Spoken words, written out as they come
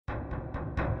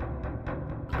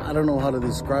I don't know how to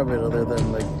describe it other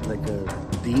than like a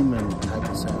demon type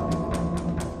of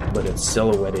sound. But it's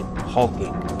silhouetted,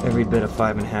 hulking, every bit of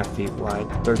 5.5 feet wide,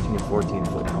 13 to 14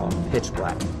 foot tall, pitch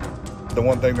black. The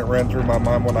one thing that ran through my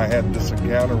mind when I had this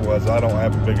encounter was I don't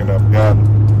have a big enough gun.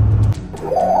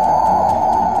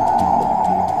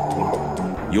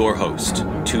 Your host,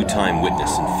 two-time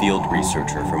witness and field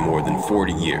researcher for more than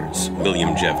 40 years,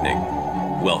 William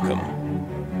Jevning.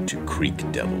 Welcome to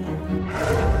Creek Devil.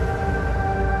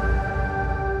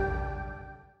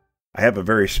 I have a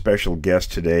very special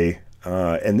guest today,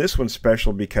 and this one's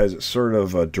special because it's sort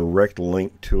of a direct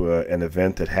link to an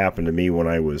event that happened to me when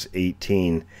I was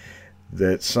 18.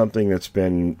 That's something that's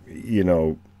been,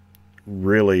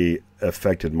 really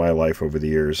affected my life over the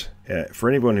years. For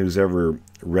anyone who's ever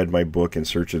read my book, In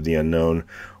Search of the Unknown,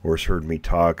 or has heard me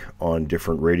talk on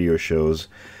different radio shows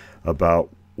about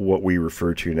what we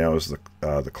refer to now as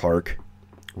the Clark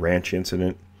Ranch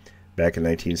incident back in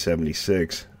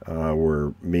 1976,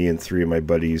 where me and three of my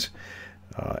buddies,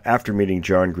 after meeting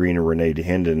John Green and Renee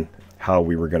DeHinden, how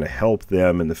we were going to help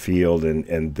them in the field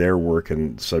and their work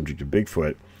and the subject of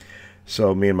Bigfoot.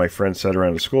 So me and my friends sat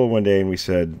around at school one day and we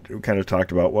kind of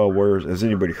talked about, well, has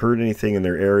anybody heard anything in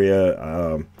their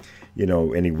area?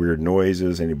 Any weird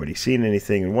noises, anybody seen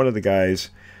anything? And one of the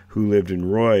guys who lived in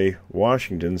Roy,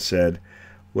 Washington said,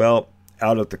 well,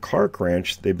 out at the Clark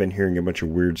Ranch, they've been hearing a bunch of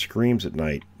weird screams at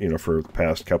night, for the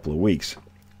past couple of weeks.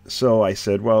 So I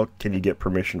said, well, can you get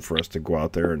permission for us to go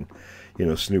out there and,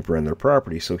 snoop around their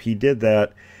property? So he did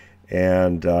that,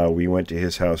 and we went to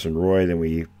his house in Roy. Then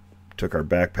we took our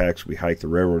backpacks, we hiked the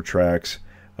railroad tracks,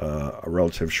 a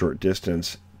relative short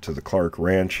distance to the Clark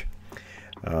Ranch.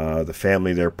 The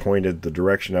family there pointed the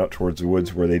direction out towards the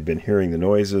woods where they'd been hearing the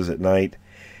noises at night,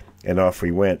 and off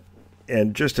we went.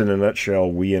 And just in a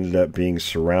nutshell, we ended up being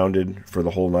surrounded for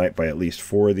the whole night by at least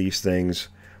 4 of these things.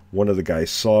 One of the guys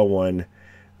saw one.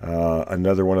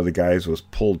 Another one of the guys was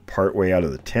pulled partway out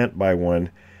of the tent by one.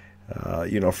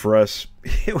 For us,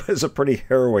 it was a pretty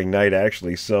harrowing night,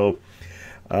 actually. So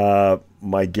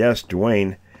my guest,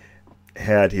 Dwayne,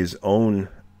 had his own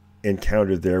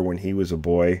encounter there when he was a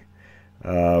boy.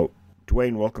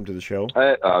 Dwayne, welcome to the show.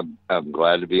 I'm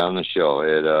glad to be on the show.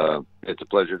 It's a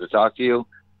pleasure to talk to you,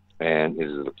 and it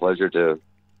is a pleasure to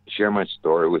share my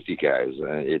story with you guys.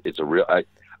 It's a real,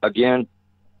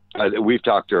 we've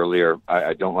talked earlier.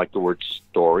 I don't like the word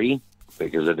story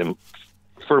because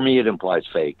for me it implies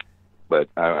fake, but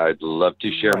I'd love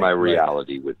to share my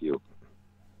reality with you.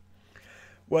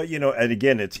 Well, and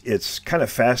again, it's kind of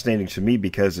fascinating to me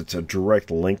because it's a direct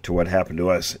link to what happened to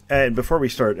us. And before we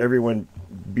start, everyone,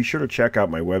 be sure to check out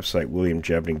my website,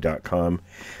 williamjevning.com.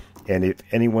 And if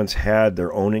anyone's had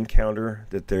their own encounter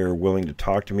that they're willing to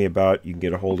talk to me about, you can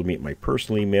get a hold of me at my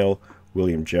personal email,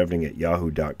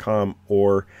 williamjevning@yahoo.com,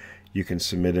 or you can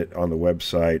submit it on the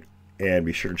website. And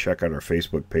be sure to check out our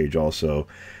Facebook page also,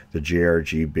 the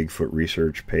JRG Bigfoot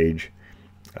Research page.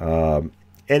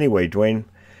 Anyway, Dwayne,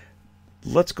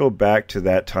 let's go back to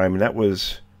that time, and that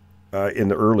was in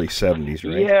the early 70s,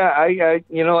 right?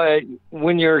 Yeah,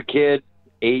 when you're a kid,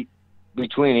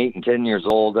 between 8 and 10 years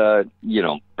old, you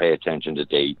don't pay attention to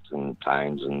dates and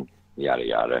times and yada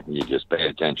yada. You just pay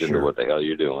attention to what the hell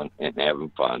you're doing and having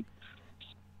fun.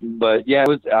 But yeah,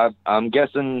 I'm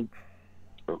guessing.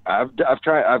 I've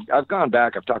gone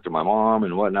back. I've talked to my mom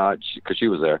and whatnot because she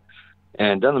was there,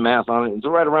 and done the math on it. It's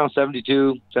right around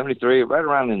 72, 73, right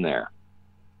around in there.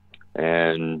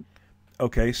 And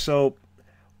okay, so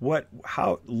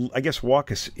I guess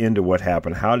walk us into what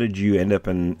happened. How did you end up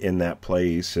in that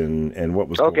place, and what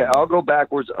was going on? I'll go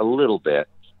backwards a little bit.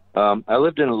 I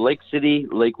lived in Lake City,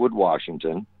 Lakewood,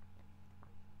 Washington,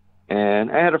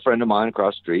 and I had a friend of mine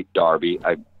across the street, Darby,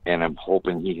 and I'm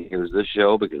hoping he hears this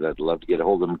show because I'd love to get a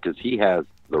hold of him because he has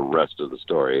the rest of the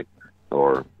story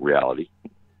or reality.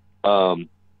 And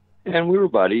we were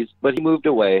buddies, but he moved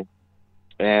away.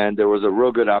 And there was a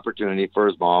real good opportunity for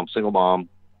his mom, single mom,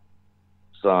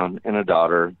 son, and a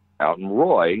daughter out in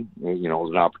Roy. It was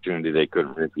an opportunity they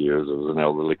couldn't refuse. It was an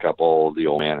elderly couple. The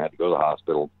old man had to go to the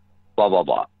hospital, blah, blah,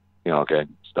 blah.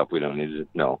 Stuff we don't need to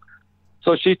know.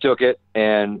 So she took it,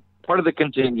 and part of the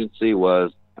contingency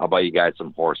was, I'll buy you guys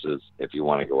some horses if you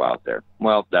want to go out there.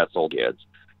 Well, that's old kids.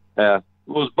 It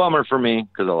was a bummer for me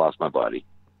because I lost my buddy.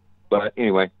 But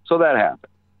anyway, so that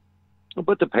happened.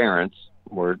 But the parents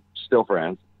were still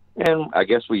friends, and I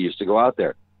guess we used to go out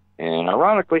there. And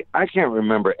ironically, I can't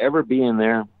remember ever being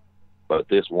there but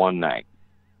this one night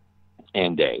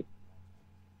and day.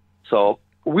 So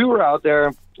we were out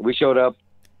there. We showed up.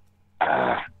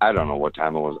 I don't know what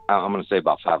time it was. I'm going to say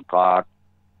about 5 o'clock,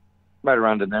 right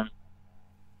around in there.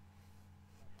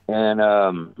 And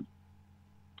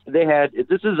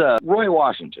this is Roy,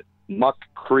 Washington, Muck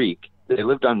Creek. They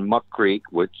lived on Muck Creek,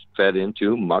 which fed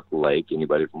into Muck Lake.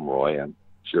 Anybody from Roy, I'm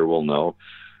sure will know.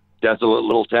 Desolate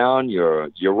little town.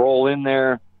 You roll in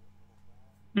there.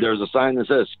 There's a sign that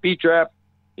says speed trap.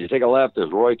 You take a left.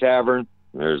 There's Roy Tavern.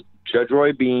 There's Judge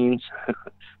Roy Beans.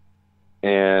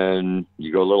 And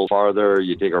you go a little farther.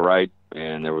 You take a right,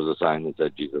 and there was a sign that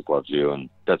said Jesus loves you. And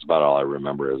that's about all I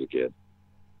remember as a kid.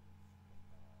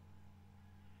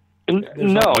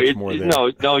 No,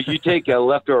 you take a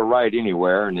left or a right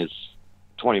anywhere, and it's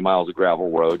 20 miles of gravel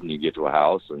road, and you get to a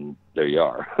house, and there you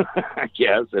are, I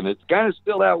guess. And it's kind of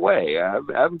still that way. I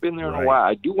haven't been there in a while.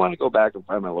 I do want to go back and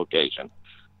find my location.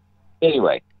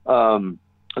 Anyway, so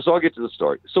I'll get to the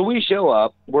story. So we show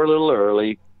up. We're a little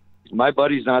early. My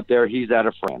buddy's not there. He's at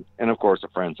a friend. And, of course, a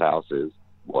friend's house is,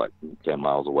 10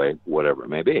 miles away, whatever it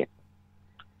may be.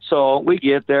 So we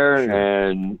get there,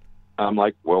 and I'm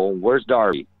like, well, where's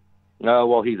Darby? No,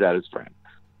 well, he's at his friend.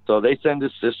 So they send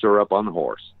his sister up on the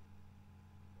horse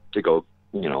to go,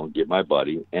 get my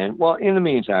buddy. And, well, in the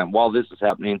meantime, while this is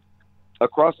happening,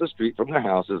 across the street from their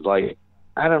house is like,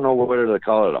 I don't know what they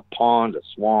call it, a pond, a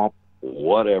swamp,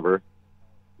 whatever.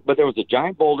 But there was a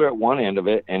giant boulder at one end of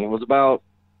it, and it was about,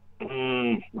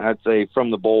 I'd say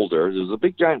from the boulder, there was a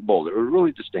big giant boulder. It was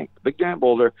really distinct, a big giant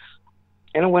boulder.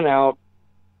 And it went out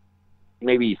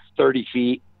maybe 30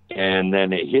 feet, and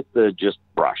then it hit the just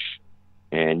brush.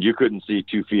 And you couldn't see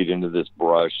 2 feet into this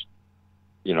brush,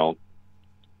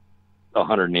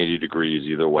 180 degrees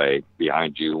either way.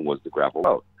 Behind you was the gravel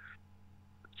road.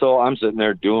 So I'm sitting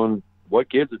there doing what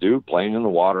kids do, playing in the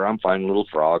water. I'm finding little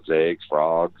frogs, eggs,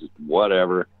 frogs,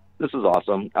 whatever. This is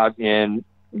awesome. And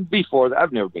before that,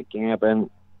 I've never been camping.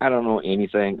 I don't know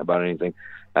anything about anything.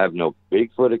 I have no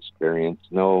Bigfoot experience,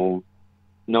 no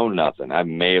nothing. I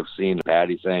may have seen a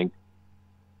Patty thing,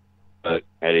 but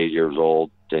at 8 years old,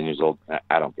 10 years old,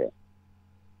 I don't care.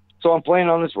 So I'm playing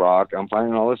on this rock. I'm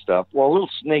finding all this stuff. Well, a little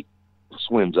snake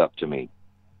swims up to me.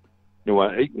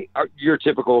 Your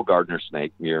typical gardener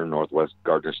snake, your Northwest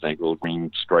gardener snake, little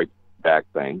green striped back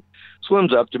thing,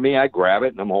 swims up to me. I grab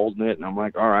it, and I'm holding it, and I'm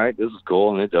like, all right, this is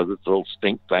cool. And it does its little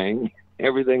stink thing,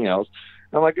 everything else.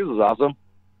 And I'm like, this is awesome.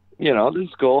 This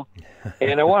is cool.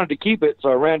 And I wanted to keep it, so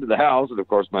I ran to the house. And, of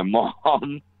course, my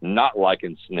mom, not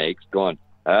liking snakes, going,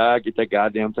 get that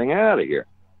goddamn thing out of here.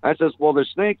 I says, well,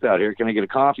 there's snakes out here. Can I get a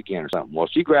coffee can or something? Well,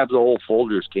 she grabs the old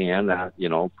Folgers can,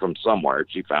 from somewhere.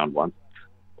 She found one.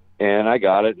 And I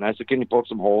got it. And I said, can you poke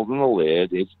some holes in the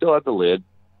lid? It still had the lid.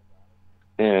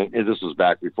 And this was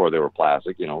back before they were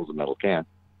plastic. It was a metal can.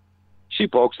 She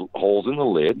pokes holes in the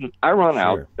lid. And I run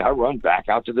out. I run back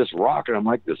out to this rock. And I'm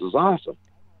like, this is awesome.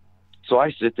 So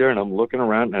I sit there and I'm looking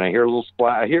around. And I hear a little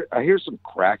splash. I hear some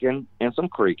cracking and some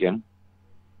creaking.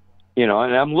 And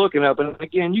I'm looking up, and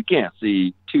again, you can't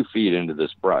see 2 feet into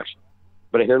this brush.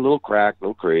 But I hear a little crack,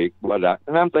 little creak, whatnot.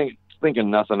 And I'm thinking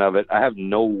nothing of it. I have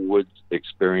no woods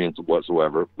experience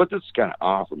whatsoever, but this is kind of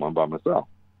awesome. I'm by myself.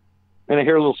 And I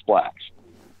hear a little splash.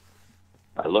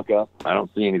 I look up. I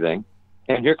don't see anything.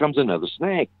 And here comes another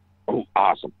snake. Oh,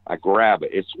 awesome. I grab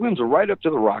it. It swims right up to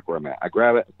the rock where I'm at. I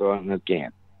grab it, throw it in the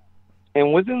can.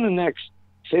 And within the next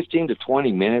 15 to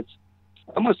 20 minutes,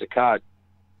 I must have caught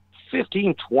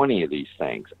 15, 20 of these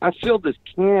things. I filled this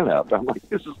can up. I'm like,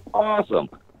 this is awesome.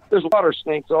 There's water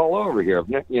snakes all over here,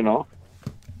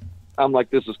 I'm like,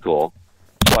 this is cool.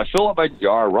 So I fill up my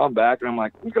jar, run back, and I'm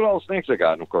like, look at all the snakes I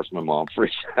got. And, of course, my mom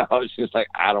freaked out. She's like,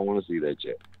 I don't want to see that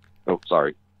shit. Oh,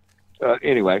 sorry.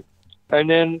 Anyway, and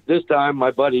then this time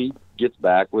my buddy gets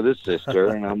back with his sister,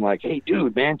 and I'm like, hey,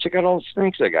 dude, man, check out all the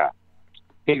snakes I got.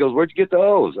 He goes, where'd you get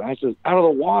those? And I said, out of the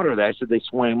water. I said, they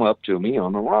swam up to me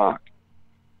on the rock.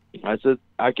 I said,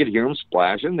 I could hear them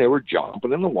splashing. They were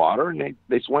jumping in the water, and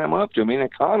they swam up to me, and I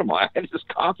caught them. I had this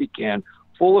coffee can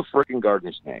full of freaking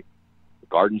garden snake,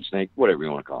 whatever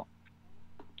you want to call them.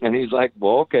 And he's like,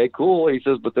 well, okay, cool. He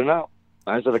says, but they're not.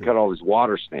 I said, I caught all these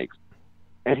water snakes.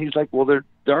 And he's like, well, there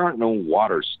aren't no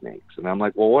water snakes. And I'm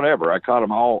like, well, whatever. I caught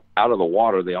them all out of the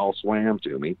water. They all swam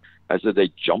to me. I said, they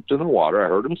jumped in the water. I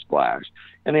heard them splash,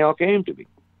 and they all came to me.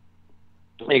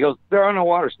 And he goes, there are no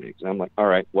water snakes. And I'm like, all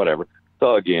right, whatever.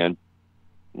 So again,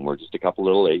 we're just a couple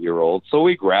little 8-year-olds. So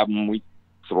we grab them, we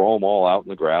throw them all out in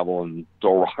the gravel and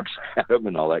throw rocks at them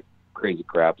and all that crazy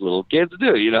crap little kids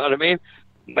do. You know what I mean?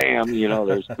 Bam,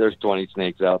 there's 20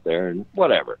 snakes out there and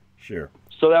whatever. Sure.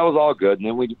 So that was all good. And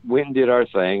then we went and did our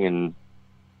thing and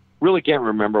really can't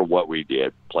remember what we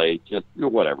did. Played just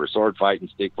whatever, sword fighting,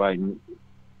 stick fighting,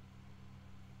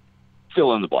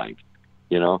 fill in the blank,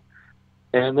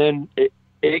 And then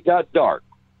it got dark.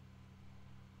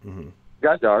 Mm-hmm.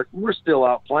 Got dark. We're still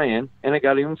out playing, and it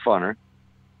got even funner.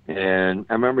 And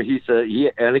I remember he said,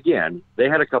 and again, they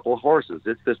had a couple of horses.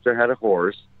 His sister had a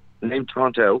horse named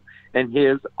Tonto, and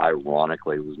his,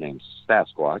 ironically, was named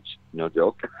Sasquatch. No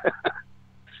joke.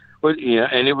 But yeah,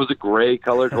 and it was a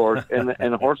gray-colored horse, and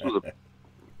the horse was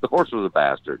a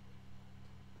bastard.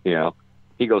 You know,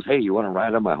 he goes, "Hey, you want to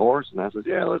ride on my horse?" And I said,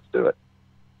 "Yeah, let's do it."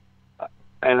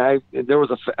 And there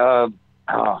was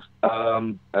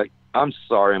I'm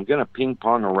sorry, I'm going to ping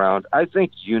pong around. I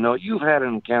think you've had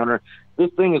an encounter.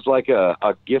 This thing is like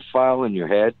a GIF file in your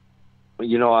head,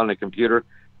 on the computer.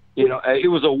 It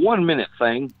was a 1 minute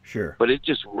thing. Sure. But it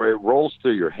just rolls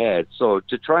through your head. So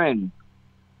to try and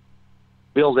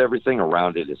build everything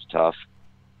around it is tough.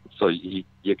 So you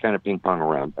kind of ping pong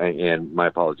around, and my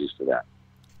apologies for that.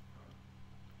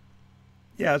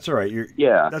 Yeah, that's all right.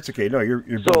 That's okay. No,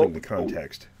 you're building the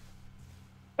context.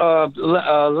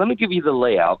 Let me give you the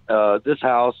layout. This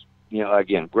house,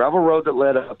 again, gravel road that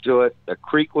led up to it. A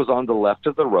creek was on the left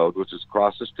of the road, which is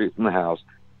across the street from the house,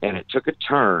 and it took a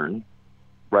turn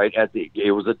right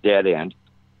it was a dead end.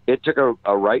 It took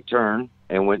a right turn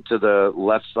and went to the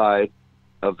left side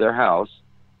of their house,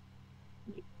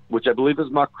 which I believe is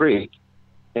Muck Creek,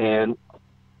 and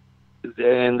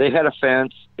they had a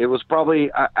fence. It was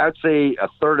probably, I'd say, a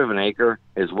third of an acre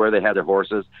is where they had their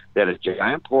horses. They had a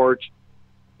giant porch.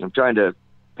 I'm trying to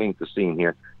paint the scene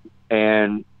here.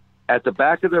 And at the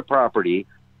back of their property,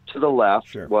 to the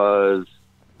left was,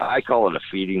 I call it a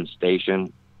feeding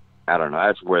station. I don't know.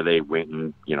 That's where they went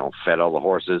and, fed all the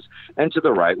horses. And to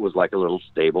the right was like a little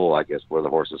stable, I guess, where the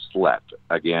horses slept.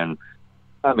 Again,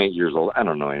 I'm 8 years old. I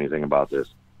don't know anything about this.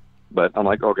 But I'm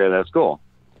like, okay, that's cool.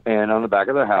 And on the back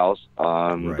of their house,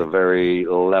 on the very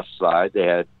left side, they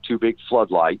had two big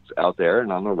floodlights out there.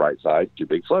 And on the right side, two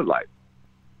big floodlights.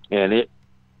 And it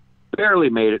barely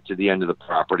made it to the end of the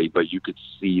property, but you could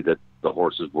see that the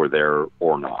horses were there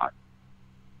or not,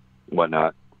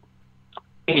 whatnot.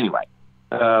 Anyway,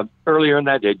 earlier in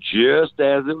that day, just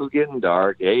as it was getting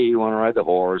dark, "Hey, you want to ride the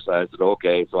horse?" I said,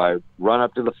 okay. So I run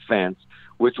up to the fence,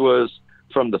 which was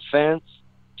from the fence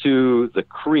to the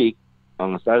creek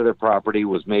on the side of their property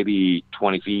was maybe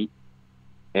 20 feet.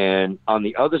 And on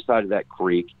the other side of that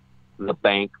creek, the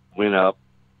bank went up.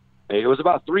 It was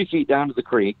about 3 feet down to the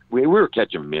creek. We were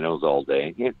catching minnows all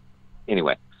day.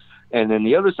 Anyway, and then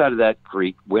the other side of that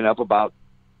creek went up about,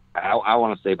 I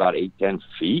want to say about 8-10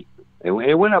 feet. It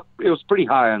went up. It was pretty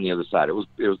high on the other side. It was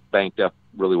banked up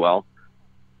really well,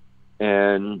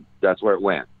 and that's where it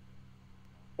went.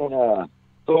 And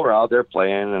so we're out there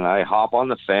playing, and I hop on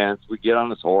the fence. We get on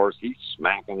this horse. He's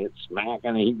smacking it.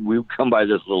 We come by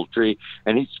this little tree,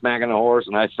 and he's smacking the horse,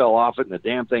 and I fell off it, and the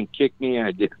damn thing kicked me, and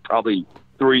I did probably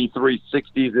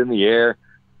 360s in the air,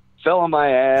 fell on my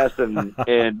ass, and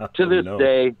to this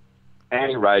day, I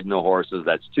ain't riding no horses.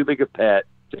 That's too big a pet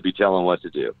to be telling what to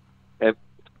do. And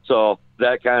so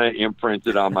that kind of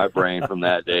imprinted on my brain from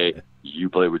that day. You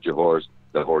play with your horse,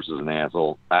 the horse is an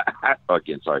asshole.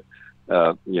 Sorry.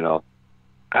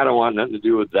 I don't want nothing to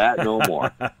do with that no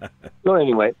more. So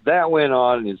anyway, that went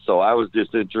on, and so I was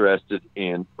just interested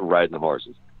in riding the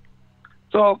horses.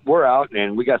 So we're out,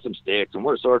 and we got some sticks, and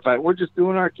we're sword fighting. We're just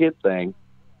doing our kid thing.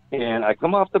 And I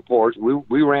come off the porch.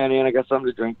 We ran in. I got something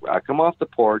to drink. I come off the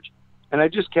porch, and I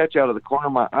just catch out of the corner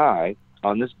of my eye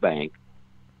on this bank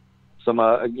some,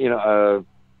 a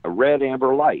red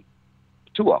amber light.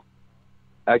 Two of them.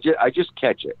 I just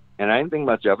catch it, and I didn't think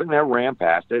much of it, and I ran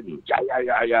past it, and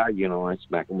I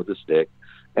smack him with a stick,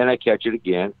 and I catch it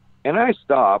again, and I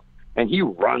stop, and he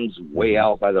runs way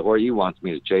out by the horse. He wants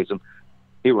me to chase him.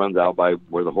 He runs out by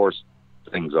where the horse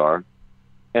things are.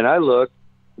 And I look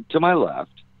to my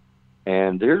left,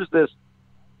 and there's this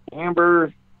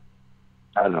amber,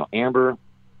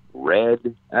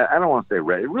 red. I don't want to say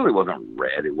red. It really wasn't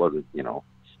red. It wasn't,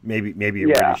 Maybe a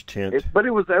reddish tint. But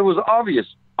it was obvious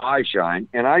eye shine,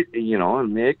 and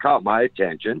and it caught my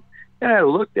attention. And I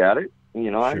looked at it.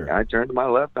 Sure. I turned to my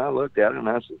left, and I looked at it, and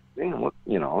I said,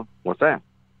 what's that?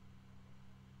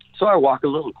 So I walk a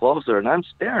little closer, and I'm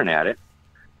staring at it.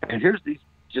 And here's these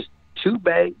just two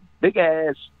big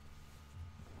ass,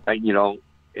 again,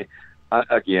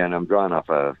 I'm drawing off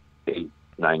a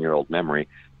 8-9-year-old memory.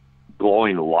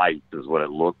 Glowing lights is what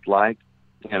it looked like.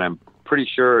 And I'm pretty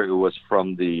sure it was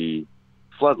from the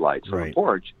floodlights from the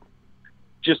porch.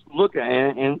 Just look at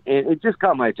it, and it just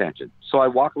caught my attention. So I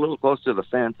walk a little closer to the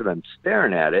fence, and I'm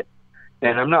staring at it.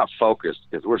 And I'm not focused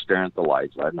because we're staring at the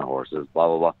lights, riding the horses, blah,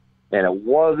 blah, blah. And it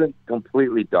wasn't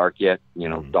completely dark yet.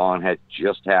 Dawn had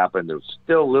just happened. There was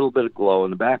still a little bit of glow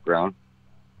in the background.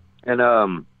 And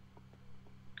I'm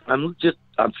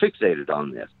fixated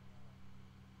on this.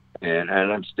 And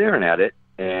I'm staring at it,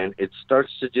 and it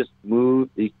starts to just move.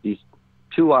 These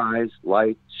two eyes,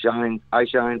 light, shine, eye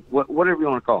shine, whatever you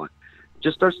want to call it,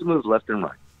 just starts to move left and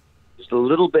right. Just a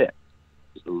little bit,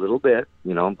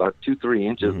 you know, about 2-3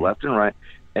 inches left and right.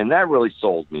 And that really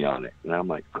sold me on it. And I'm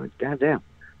like, oh, goddamn.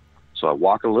 So I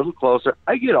walk a little closer.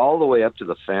 I get all the way up to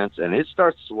the fence, and it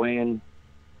starts swaying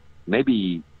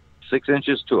maybe 6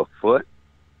 inches to a foot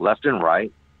left and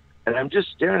right. And I'm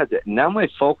just staring at it. Now my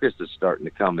focus is starting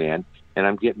to come in, and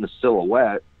I'm getting the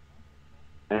silhouette.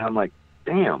 And I'm like,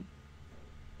 damn,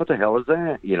 what the hell is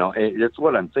that? You know, it's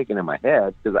what I'm thinking in my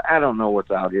head, because I don't know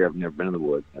what's out here. I've never been in the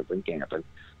woods. I've been camping.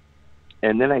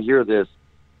 And then I hear this,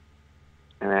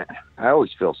 and I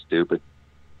always feel stupid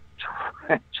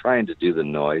trying to do the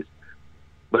noise.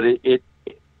 But it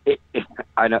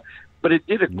I know, but it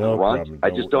did a grunt.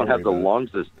 I just don't have the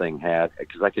lungs this thing had,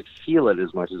 because I could feel it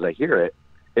as much as I hear it.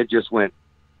 It just went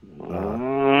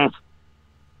kind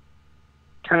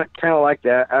of like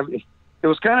that. I mean, it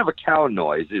was kind of a cow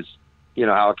noise. Is, you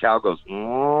know, how a cow goes,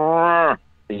 and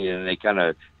they kind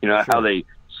of, you know, how they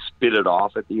spit it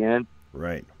off at the end.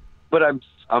 Right. But I'm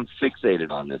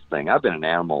fixated on this thing. I've been an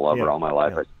animal lover all my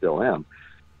life. I still am.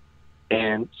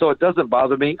 And so it doesn't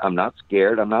bother me. I'm not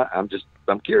scared.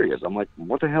 I'm curious. I'm like,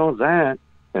 what the hell is that?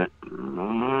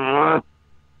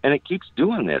 And it keeps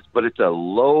doing this, but it's a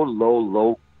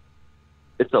low.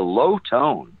 It's a low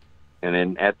tone. And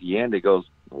then at the end it goes,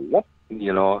 whoop,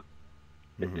 you know,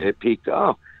 it peaked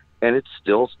off, and it's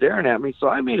still staring at me. So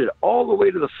I made it all the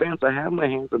way to the fence. I have my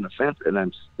hands on the fence, and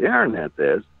I'm staring at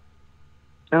this.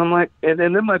 And I'm like, and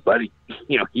then my buddy,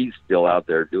 you know, he's still out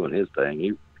there doing his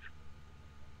thing.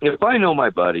 If I know my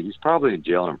buddy, he's probably in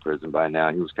jail or in prison by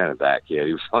now. He was kind of that kid.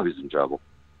 He was always in trouble.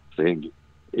 So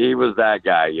he was that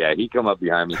guy. Yeah, he come up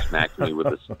behind me, smacked me with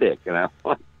a stick, and I'm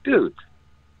like, dude.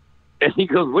 And he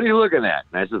goes, what are you looking at?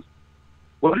 And I says,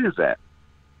 what is that?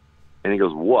 And he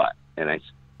goes, what? And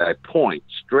I point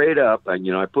straight up, and,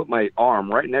 you know, I put my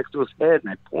arm right next to his head, and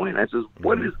I point. I says,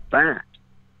 what is that?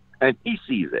 And he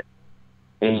sees it.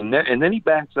 And then he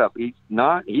backs up. He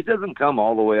doesn't come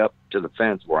all the way up to the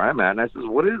fence where I'm at. And I says,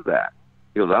 what is that?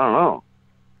 He goes, I don't know.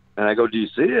 And I go, do you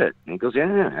see it? And he goes,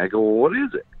 yeah. I go, well, what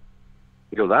is it?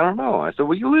 He goes, I don't know. I said,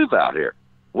 well, you live out here.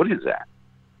 What is that?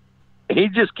 And he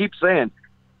just keeps saying,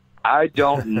 I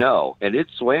don't know. And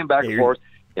it's swaying back and forth,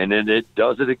 and then it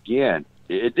does it again.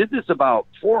 It did this about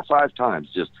 4 or 5 times,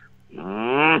 just,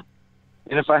 and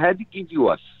if I had to give you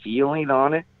a feeling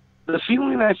on it, the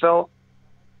feeling I felt,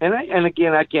 and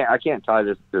again, I can't tie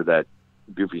this to that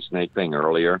goofy snake thing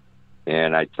earlier,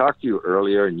 and I talked to you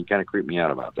earlier, and you kind of creeped me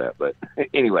out about that, but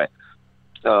anyway,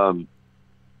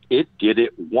 it did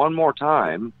it one more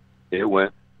time. It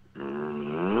went,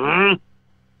 and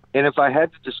if I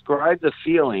had to describe the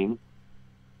feeling,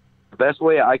 the best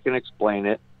way I can explain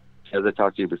it, as I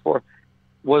talked to you before,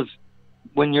 was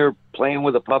when you're playing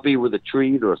with a puppy with a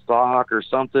treat or a sock or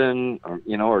something, or,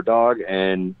 you know, or a dog,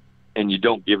 and you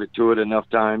don't give it to it enough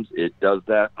times, it does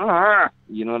that.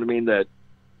 You know what I mean? That,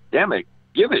 damn it,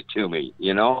 give it to me,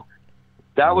 you know?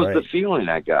 That was the feeling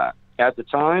I got. At the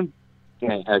time,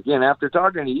 and again, after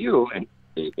talking to you, and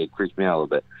it creeps me out a little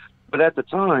bit, but at the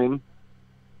time,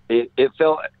 it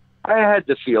felt, I had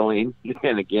the feeling,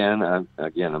 and again, I'm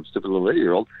stupid little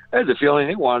 8-year-old, I had the feeling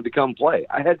it wanted to come play.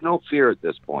 I had no fear at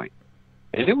this point.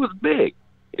 And it was big.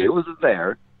 It was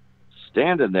there,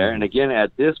 standing there. And again,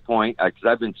 at this point, because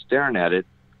I've been staring at it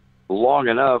long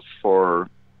enough for,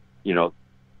 you know,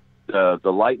 the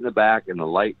light in the back and the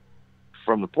light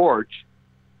from the porch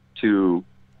to,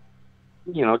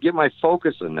 you know, get my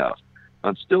focus enough.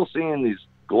 I'm still seeing these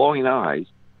glowing eyes.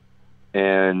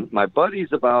 And my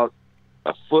buddy's about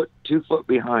 2 foot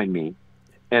behind me.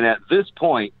 And at this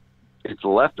point, its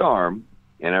left arm,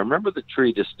 and I remember the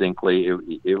tree distinctly.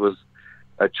 It was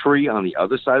a tree on the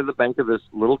other side of the bank of this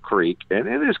little creek, and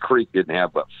this creek didn't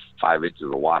have but 5 inches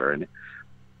of water in it.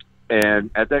 And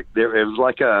at that, it was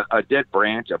like a dead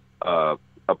branch, a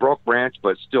broke branch,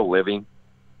 but still living,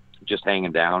 just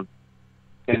hanging down.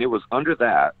 And it was under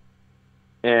that,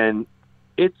 and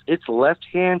its left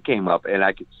hand came up, and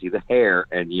I could see the hair,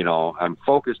 and, you know, I'm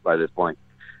focused by this point.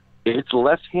 Its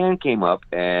left hand came up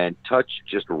and touched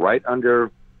just right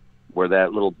under where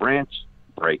that little branch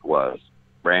break was.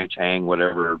 Branch hang,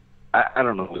 whatever. I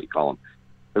don't know what you call them.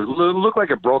 It looked like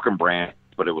a broken branch,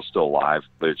 but it was still alive,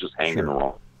 but it's just hanging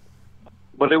wrong.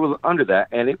 But it was under that,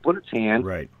 and it put its hand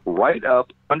right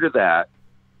up under that,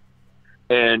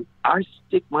 and I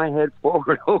stick my head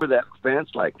forward over that fence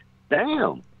like,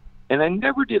 damn. And I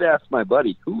never did ask my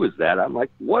buddy, who is that? I'm like,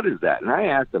 what is that? And I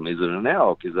asked him, is it an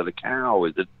elk? Is it a cow?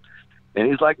 Is it? And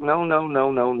he's like, no.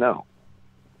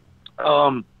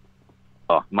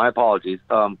 My apologies.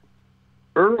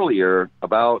 Earlier,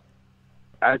 about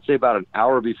I'd say about an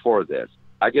hour before this,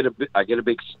 I get a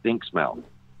big stink smell.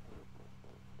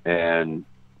 And,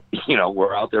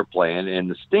 we're out there playing, and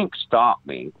the stink stopped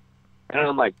me. And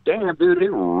I'm like, damn, dude, it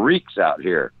reeks out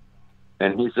here.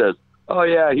 And he says, oh,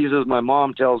 yeah. He says, my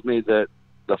mom tells me that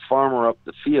the farmer up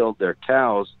the field, their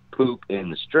cows poop in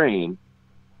the stream,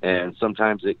 and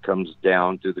sometimes it comes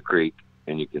down through the creek,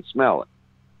 and you can smell it.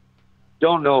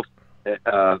 Don't know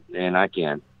if, and I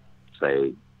can't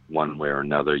say one way or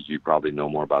another. You probably know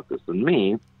more about this than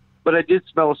me, but I did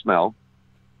smell a smell.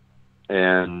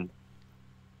 And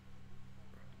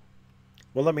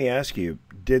well, let me ask you: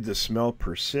 did the smell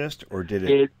persist, or did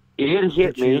it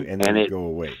hit me and then it go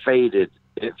away? Faded.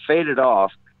 It faded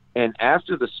off, and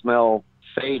after the smell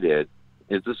faded,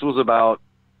 this was about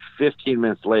 15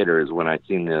 minutes later, is when I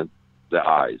seen the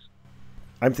eyes.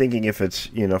 I'm thinking if it's,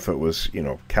 if it was,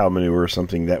 cow manure or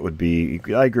something, that would be.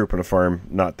 I grew up on a farm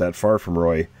not that far from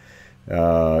Roy.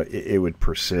 It would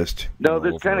persist. No,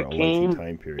 this kind of came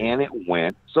and it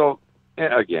went. So,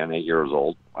 again, 8 years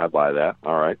old. I buy that.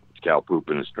 All right. Cow poop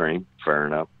in a stream. Fair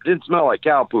enough. Didn't smell like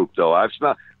cow poop, though.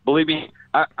 Believe me,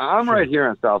 I'm right here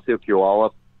in South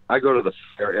Silcuala. I go to the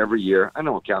fair every year. I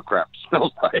know what cow crap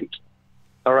smells like.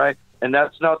 All right. And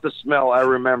that's not the smell I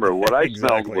remember. What I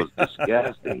smelled was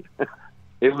disgusting.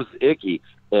 It was icky,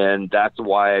 and that's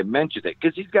why I mentioned it,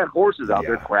 because he's got horses out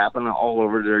there crapping all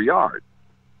over their yard,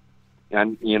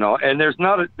 and and there's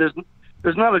not a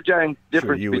giant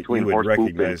difference between horse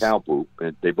poop and cow poop.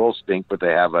 They both stink, but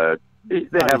they have a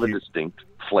distinct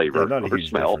flavor or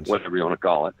smell, whatever you want to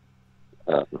call it.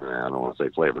 I don't want to say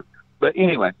flavor, but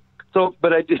anyway. So,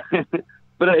 but I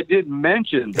did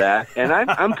mention that, and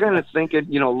I'm kind of thinking,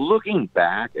 looking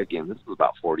back again. This was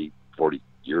about 40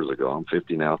 years ago. I'm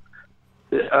 50 now.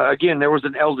 Again, there was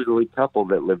an elderly couple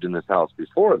that lived in this house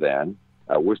before then.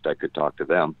 I wished I could talk to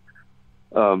them.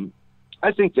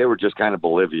 I think they were just kind of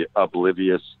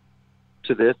oblivious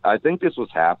to this. I think this was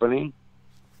happening.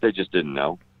 They just didn't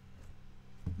know.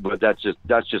 But that's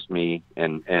just me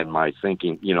and my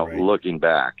thinking, right. Looking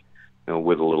back,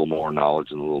 with a little more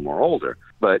knowledge and a little more older.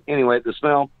 But anyway, the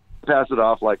smell, pass it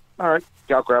off like, all right,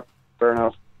 cow crap, fair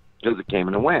enough, because it came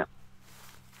and it went.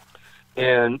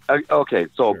 And, okay,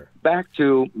 so back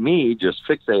to me just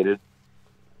fixated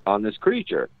on this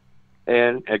creature.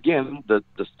 And, again, the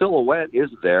silhouette is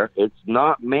there. It's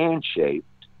not man-shaped.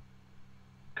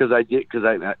 Because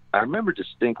I remember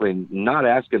distinctly not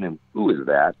asking him, who is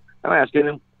that? I'm asking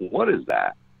him, what is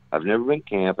that? I've never been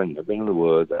camping, never been in the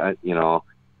woods,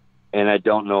 and I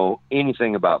don't know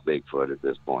anything about Bigfoot at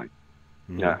this point.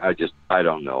 Mm-hmm. I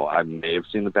don't know. I may have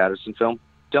seen the Patterson film.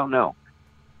 Don't know.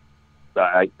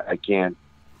 I can't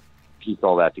piece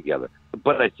all that together.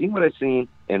 But I seen what I seen,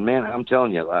 and man, I'm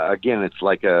telling you, again, it's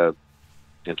like a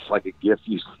GIF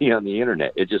you see on the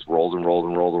internet. It just rolls and rolls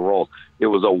and rolls and rolls. It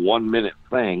was a 1-minute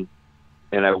thing,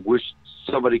 and I wish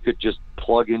somebody could just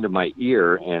plug into my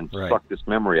ear and suck this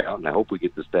memory out, and I hope we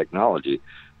get this technology,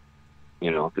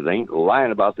 because I ain't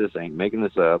lying about this, I ain't making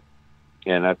this up.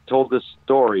 And I've told this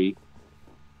story,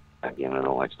 again, I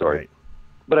don't like stories. Right.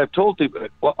 But I've told people,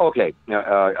 well, okay,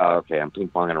 I'm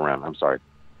ping-ponging around. I'm sorry.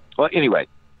 Well, anyway.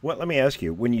 Well, let me ask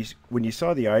you, when you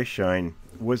saw the eye shine,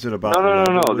 was it about...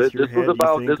 No. This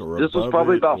was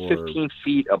probably about 15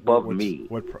 feet above me.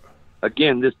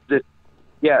 Again, this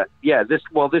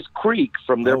creek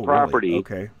from their property, really?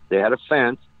 Okay. They had a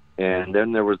fence, and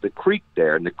then there was the creek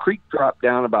there, and the creek dropped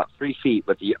down about 3 feet,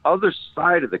 but the other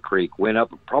side of the creek went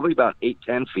up probably about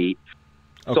 8-10 feet.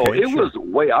 So it was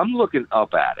I'm looking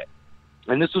up at it.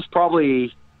 And this was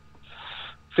probably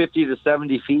 50 to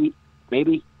 70 feet,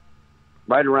 maybe,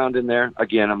 right around in there.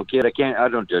 Again, I'm a kid. I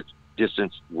don't judge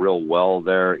distance real well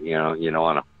there.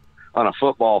 On a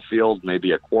football field,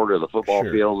 maybe a quarter of the football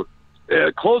field,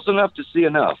 close enough to see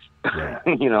enough,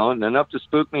 and enough to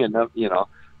spook me. Enough,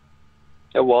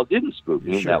 Well, it didn't spook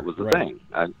me. That was the thing.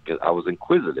 I was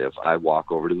inquisitive. I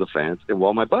walk over to the fence, and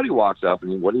my buddy walks up,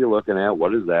 and what are you looking at?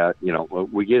 What is that?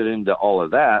 We get into all of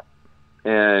that,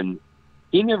 and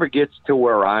he never gets to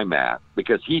where I'm at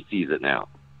because he sees it now.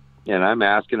 And I'm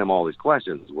asking him all these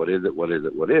questions. What is it? What is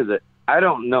it? What is it? I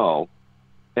don't know.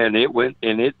 And it went,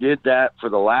 and it did that for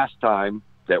the last time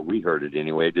that we heard it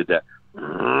anyway. It did that,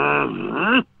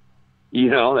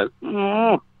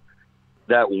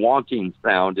 that wanting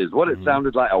sound is what it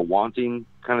sounded like, a wanting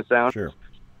kind of sound. Sure.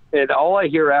 And all I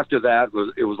hear after that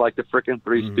was, it was like the frickin'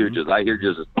 Three Stooges. I hear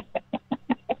just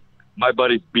my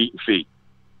buddy's beating feet.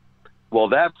 Well,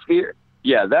 that fear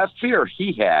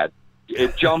he had,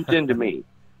 it jumped into me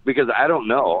because I don't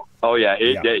know. Oh yeah,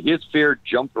 his fear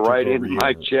jumped right into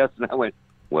my chest, and I went,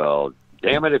 well,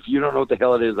 damn it, if you don't know what the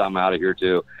hell it is, I'm out of here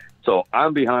too. So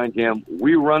I'm behind him.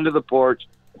 We run to the porch.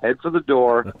 head for the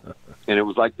door, and it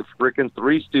was like the frickin'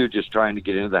 Three Stooges trying to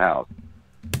get into the house.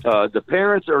 The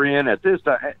parents are in at this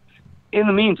time. In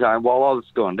the meantime, while all this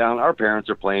is going down, our parents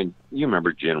are playing, you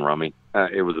remember gin rummy.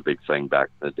 It was a big thing back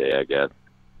in the day, I guess.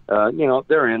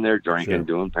 They're in there drinking,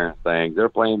 doing parent things. They're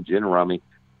playing gin rummy.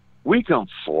 We come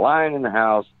flying in the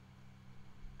house.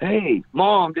 Hey,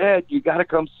 Mom, Dad, you got to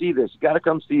come see this. You got to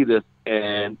come see this.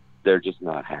 And they're just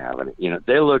not having it.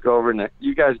 They look over and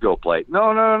you guys go play.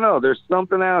 No. There's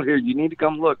something out here. You need to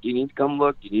come look. You need to come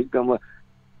look. You need to come look.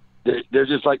 They're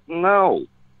just like, no.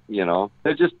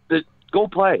 They're just, go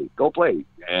play.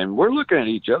 And we're looking at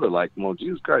each other like, well,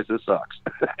 Jesus Christ, this sucks.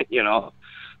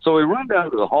 So we run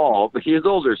down to the hall. His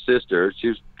older sister, she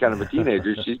was kind of a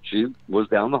teenager. She was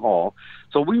down the hall.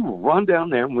 So we run down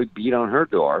there and we beat on her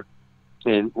door.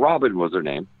 And Robin was her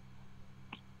name.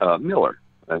 Miller.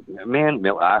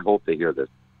 Miller. I hope they hear this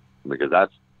because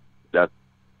that's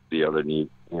the other need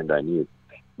and I need.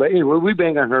 But anyway, we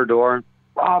bang on her door.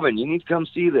 Robin, you need to come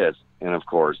see this. And of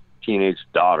course, teenage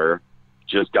daughter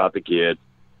just got the kid,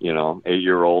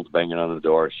 8-year-old banging on the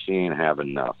door. She ain't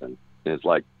having nothing. And it's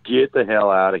like, get the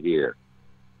hell out of here.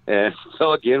 And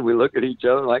so again, we look at each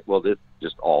other like, well, this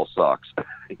just all sucks.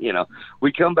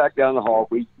 We come back down the hall.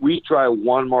 We try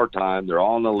one more time. They're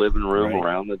all in the living room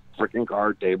around the freaking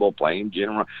card table playing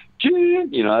gin.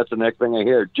 Gin, that's the next thing I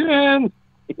hear. Gin,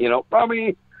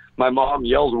 rummy. My mom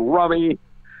yells rummy.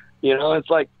 It's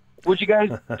like, would you guys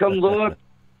come look?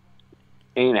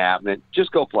 Ain't happening.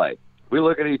 Just go play. We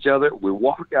look at each other. We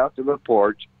walk out to the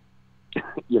porch.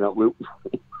 We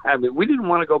didn't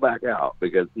want to go back out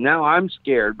because now I'm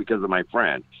scared because of my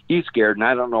friend. He's scared, and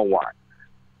I don't know why.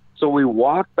 So we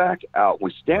walk back out.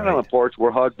 We stand on the porch.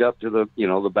 We're hugged up to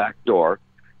the back door.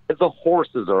 And the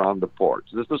horses are on the porch.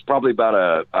 This is probably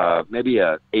about maybe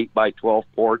a 8x12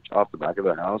 porch off the back of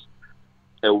the house.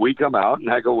 And we come out, and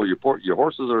I go, well, your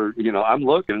horses are, I'm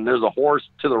looking, and there's a horse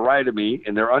to the right of me,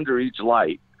 and they're under each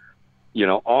light,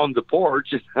 on the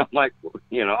porch. And I'm like,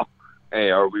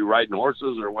 hey, are we riding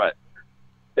horses or what?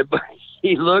 But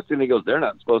he looked, and he goes, they're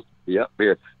not supposed to be up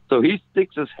here. So he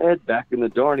sticks his head back in the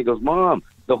door, and he goes, Mom,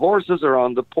 the horses are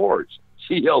on the porch.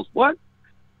 She yells, what?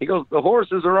 He goes, the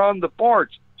horses are on the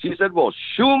porch. She said, well,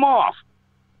 shoo them off.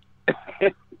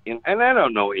 And I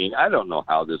don't know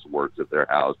how this works at their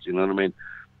house. You know what I mean?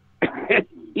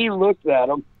 He looks at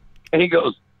him and he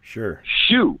goes, sure,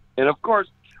 shoo. And of course,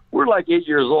 we're like 8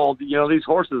 years old. These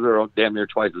horses are damn near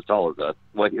twice as tall as us.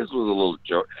 Well, his was a little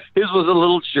short. His was a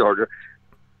little shorter.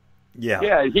 Yeah.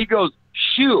 Yeah. He goes,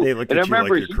 shoo. They look and at I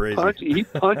remember you like you're crazy. He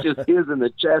punches his in the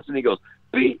chest and he goes,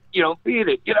 beat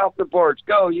it. Get off the porch.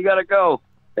 Go. You got to go.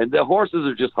 And the horses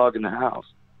are just hugging the house.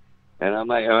 And I'm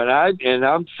like,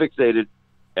 I'm fixated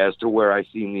as to where I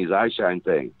seen these eye shine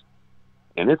things.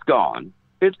 And it's gone.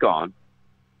 It's gone.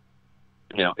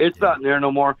 It's not there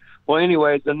no more. Well,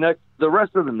 anyway, the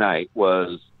rest of the night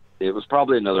was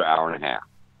probably another hour and a half.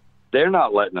 They're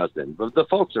not letting us in, but the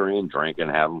folks are in drinking,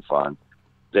 having fun.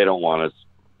 They don't want us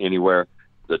anywhere.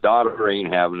 The daughter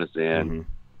ain't having us in,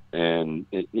 and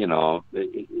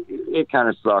it kind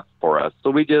of sucked for us.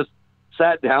 So we just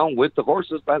sat down with the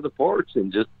horses by the porch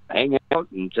and just hang out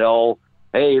until,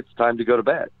 hey, it's time to go to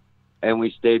bed. And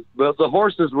we stayed. Well, the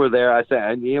horses were there. I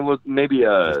think it was maybe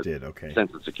a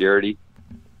sense of security.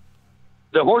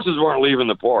 The horses weren't leaving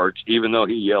the porch, even though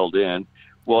he yelled in.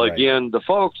 Well, again, the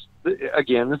folks.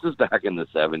 Again, this is back in the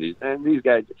 70s, and these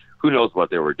guys, who knows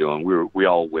what they were doing? We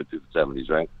all went through the 70s,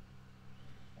 right?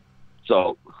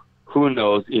 So, who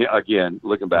knows? Again,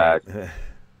 looking back,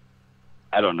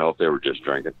 I don't know if they were just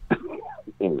drinking.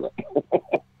 Anyway,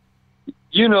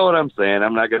 you know what I'm saying.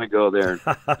 I'm not going to go there.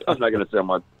 I'm not going to send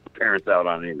my parents out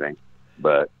on anything,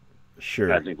 but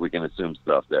sure, I think we can assume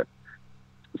stuff there.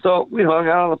 So we hung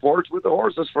out on the porch with the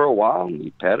horses for a while, and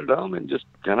we petted them and just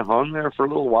kind of hung there for a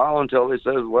little while until they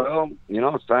said, well,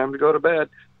 it's time to go to bed.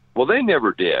 Well, they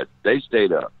never did. They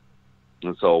stayed up.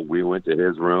 And so we went to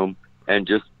his room and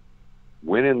just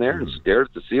went in there and stared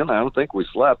at the ceiling. I don't think we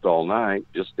slept all night,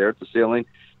 just stared at the ceiling,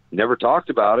 never talked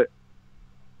about it,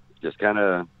 just kind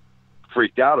of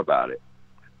freaked out about it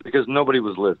because nobody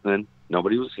was listening.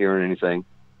 Nobody was hearing anything,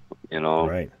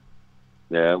 Right.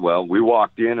 Yeah, well, we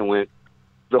walked in and went,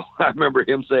 so I remember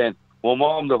him saying, well,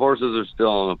 Mom, the horses are still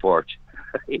on the porch,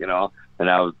 and that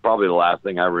was probably the last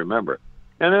thing I remember.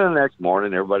 And then the next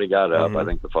morning, everybody got up. I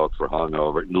think the folks were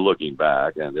hungover, looking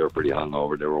back, and they were pretty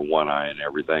hungover. They were one-eye and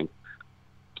everything.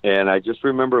 And I just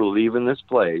remember leaving this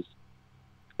place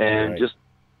and just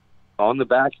on the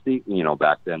back seat,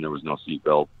 back then there was no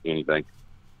seatbelt, anything.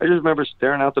 I just remember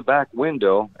staring out the back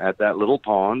window at that little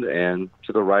pond and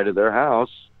to the right of their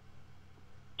house,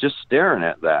 just staring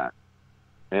at that.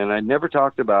 And I never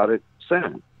talked about it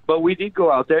since. But we did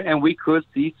go out there, and we could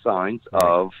see signs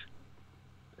of,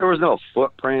 there was no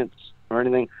footprints or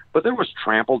anything, but there was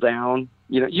trample down.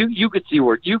 You know, you could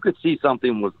see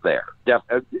something was there.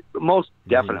 Most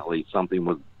definitely something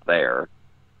was there,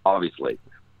 obviously.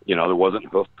 You know, there wasn't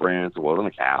hoof prints, it wasn't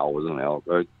a cow, it wasn't an elk.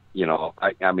 You know,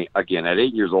 I mean, again, at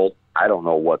 8 years old, I don't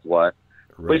know what's what.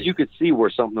 Right. But you could see where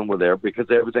something was there because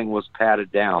everything was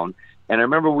padded down. And I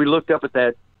remember we looked up at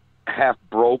that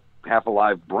half-broke,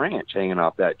 half-alive branch hanging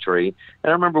off that tree.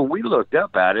 And I remember we looked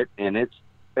up at it, and it's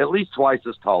at least twice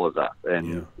as tall as us.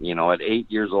 And, you know, at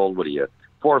 8 years old, what are you,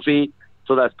 4 feet?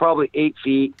 So that's probably 8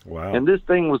 feet. Wow. And this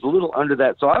thing was a little under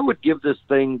that. So I would give this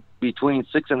thing between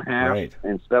 6.5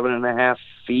 and 7.5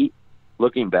 feet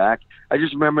looking back. I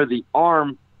just remember the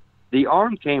arm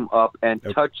came up and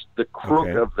touched the crook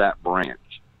of that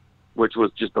branch, which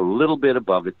was just a little bit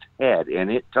above its head, and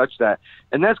it touched that.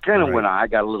 And that's kind of when I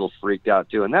got a little freaked out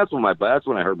too. And that's when I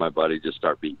heard my buddy just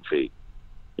start beating feet.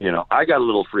 You know, I got a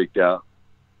little freaked out.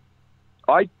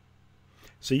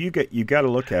 So you got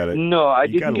to look at it. No, I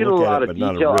didn't get a lot of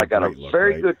detail. I got a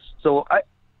very good. So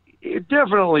it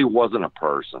definitely wasn't a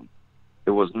person.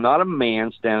 It was not a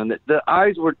man standing. The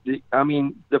eyes were. I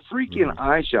mean, the freaking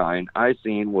eye shine I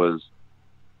seen was,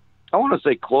 I want to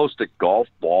say close to golf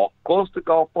ball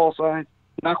size.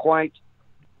 Not quite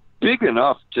big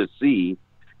enough to see.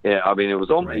 I mean, it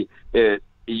was only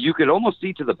you could almost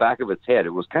see to the back of its head.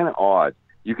 It was kind of odd.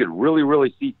 You could really,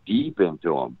 really see deep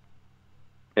into him.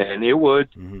 And it would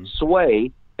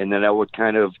sway, and then it would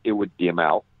dim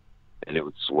out, and it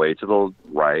would sway to the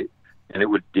right, and it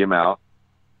would dim out.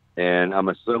 And I'm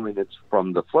assuming it's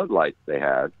from the floodlights they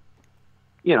had,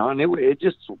 you know, and it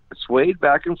just swayed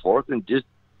back and forth and just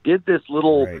did this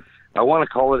little, I want to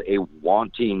call it a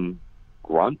wanting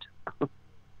grunt.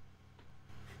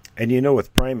 And you know,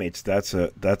 with primates,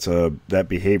 that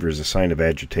behavior is a sign of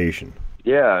agitation.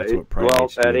 Yeah, that's what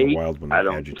primates do at in the 8, wild when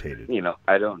they're agitated. You know,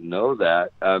 I don't know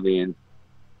that. I mean,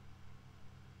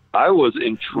 I was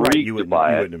intrigued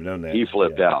by it. You wouldn't have known that. He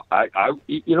flipped out.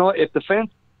 You know, if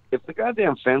the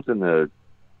goddamn fence in the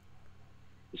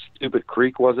stupid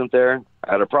creek wasn't there,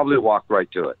 I'd have probably walked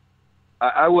right to it.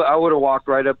 I would have walked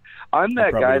right up. I'm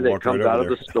that guy that comes out of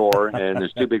the store and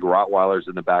there's 2 big Rottweilers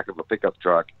in the back of a pickup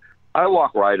truck. I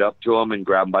walk right up to them and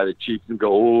grab them by the cheeks and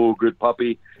go, "Oh, good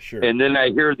puppy." Sure. And then I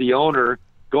hear the owner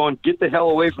going, "Get the hell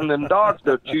away from them dogs,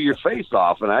 they'll chew your face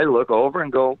off." And I look over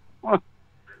and go,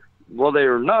 well,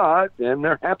 they're not, and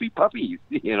they're happy puppies,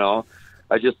 you know.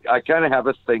 I kind of have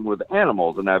a thing with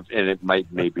animals, and it might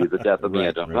be the death of me,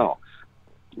 I don't know.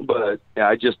 But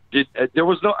I just did.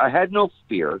 I had no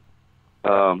fear.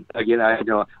 Again,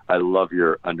 I love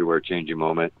your underwear changing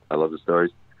moment. I love the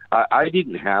stories. I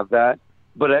didn't have that,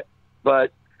 but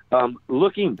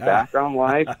looking back on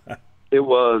life, it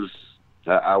was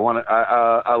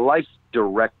a life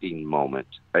directing moment.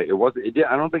 I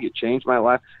don't think it changed my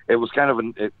life. It was kind of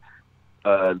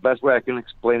the best way I can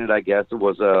explain it, I guess. It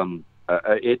was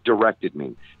it directed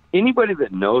me. Anybody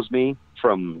that knows me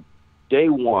from day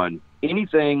one,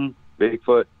 anything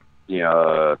Bigfoot,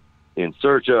 in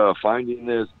search of finding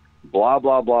this, blah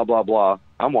blah blah blah blah,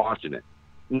 I'm watching it.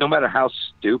 No matter how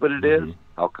stupid it is,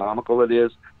 how comical it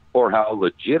is, or how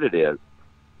legit it is,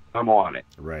 I'm on it.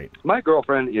 Right. My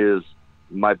girlfriend is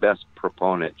my best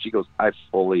proponent. She goes, "I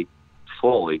fully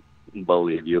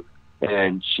believe you,"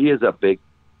 and she is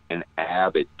an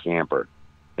avid camper.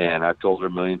 And I've told her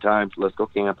a million times, "Let's go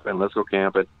camping. Let's go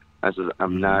camping." I said,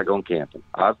 "I'm not going camping.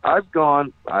 I've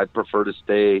gone. I prefer to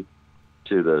stay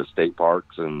to the state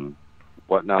parks and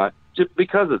whatnot, just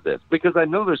because of this. Because I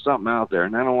know there's something out there,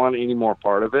 and I don't want any more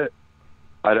part of it.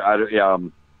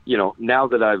 Now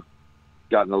that I've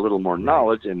gotten a little more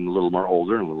knowledge and a little more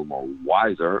older and a little more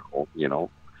wiser,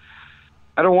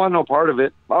 I don't want no part of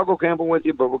it. I'll go camping with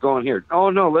you, but we're going here. Oh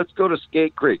no, let's go to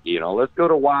Skate Creek. Let's go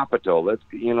to Wapato.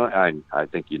 I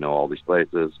think you know all these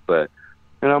places, and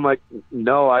I'm like,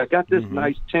 no, I got this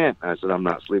nice tent. I said, I'm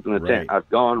not sleeping in the tent. I've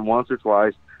gone once or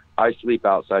twice. I sleep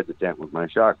outside the tent with my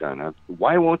shotgun.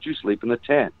 Why won't you sleep in the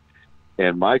tent?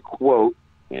 And my quote,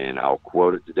 and I'll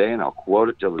quote it today, and I'll quote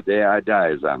it till the day I die,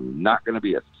 is, "I'm not going to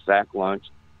be a sack lunch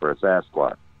for a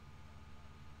Sasquatch.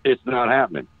 It's not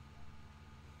happening."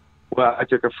 Well, I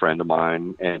took a friend of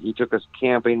mine, and he took us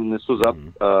camping, and this was up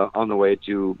on the way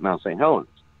to Mount St. Helens,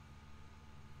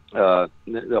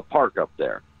 the park up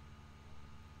there.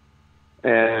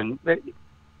 And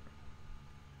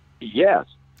yes,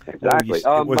 exactly.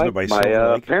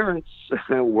 My parents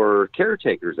were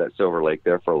caretakers at Silver Lake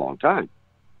there for a long time.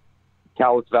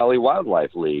 Cowlitz Valley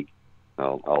Wildlife League.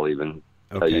 I'll even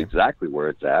tell you exactly where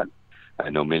it's at. I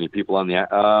know many people on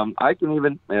the, I can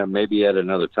even, maybe at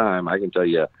another time, I can tell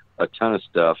you a ton of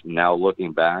stuff now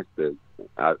looking back that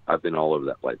I've been all over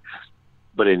that place.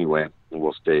 But anyway,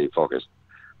 we'll stay focused.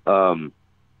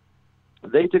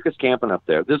 They took us camping up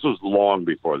there. This was long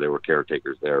before they were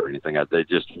caretakers there or anything. They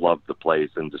just loved the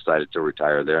place and decided to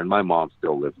retire there. And my mom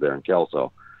still lived there in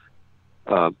Kelso.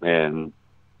 And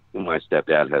my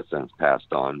stepdad has since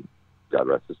passed on. God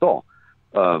rest his soul.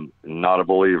 Not a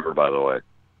believer, by the way.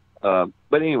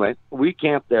 But anyway, we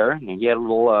camped there, and he had a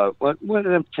little, one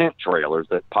of them tent trailers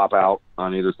that pop out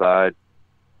on either side.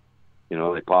 You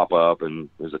know, they pop up, and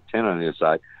there's a tent on either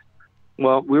side.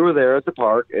 Well, we were there at the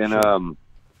park, and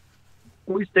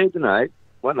we stayed the night,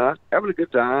 whatnot, having a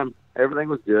good time. Everything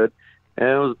was good. And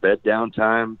it was bed down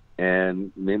time,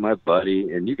 and me and my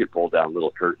buddy, and you could pull down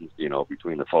little curtains, you know,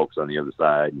 between the folks on the other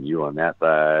side and you on that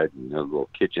side, and you know, the little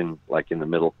kitchen, like in the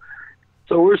middle.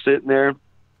 So we're sitting there,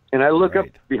 and I look up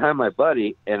behind my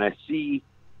buddy, and I see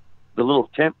the little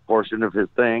tent portion of his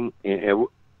thing. And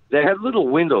they had little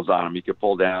windows on them you could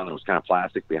pull down. It was kind of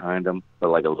plastic behind them, but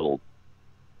like a little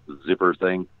zipper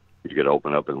thing you could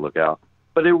open up and look out.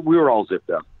 But we were all zipped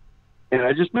up. And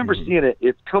I just remember seeing it.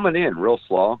 It's coming in real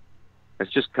slow.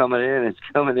 It's just coming in. It's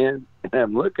coming in. And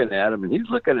I'm looking at him, and he's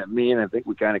looking at me, and I think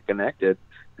we kind of connected.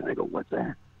 And I go, what's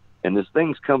that? And this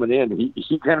thing's coming in.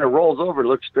 He kind of rolls over,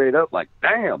 looks straight up like,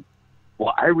 damn.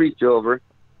 Well, I reach over,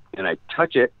 and I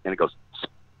touch it, and it goes,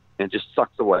 and just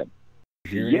sucks away.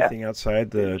 Did you hear anything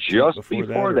outside the just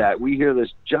before that, we hear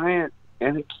this giant,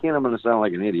 and again, I'm going to sound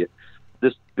like an idiot,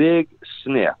 this big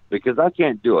sniff, because I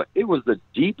can't do it. It was the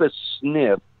deepest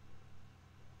sniff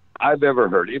I've ever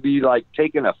heard. It'd be like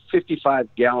taking a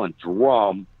 55-gallon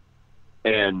drum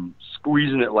and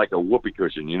squeezing it like a whoopee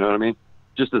cushion, you know what I mean?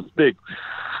 Just this big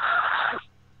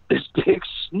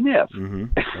sniff.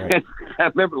 Right. And I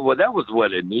remember, well, that was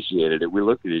what initiated it. We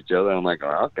looked at each other, and I'm like,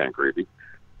 oh, that's kind of creepy.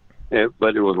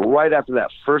 But it was right after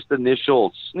that first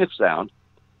initial sniff sound,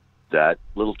 that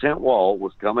little tent wall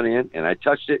was coming in, and I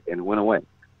touched it, and it went away.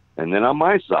 And then on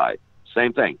my side,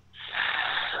 same thing.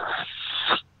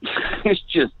 It's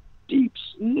just deep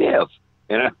sniff.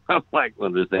 And I'm like, well,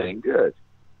 this ain't good.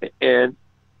 And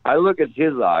I look at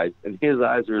his eyes, and his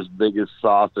eyes are as big as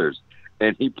saucers.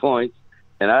 And he points,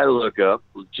 and I look up,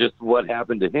 just what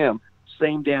happened to him,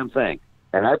 same damn thing.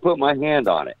 And I put my hand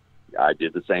on it. I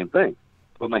did the same thing.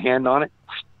 Put my hand on it,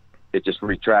 it just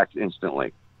retracts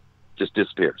instantly. Just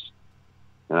disappears.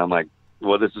 And I'm like,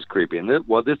 well, this is creepy. And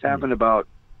this happened about,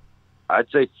 I'd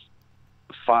say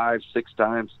 5-6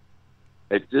 times.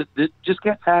 It just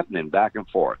kept happening back and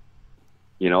forth.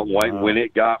 You know, when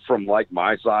it got from like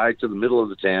my side to the middle of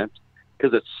the tent,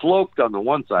 because it sloped on the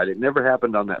one side. It never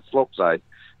happened on that slope side,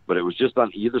 but it was just on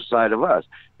either side of us.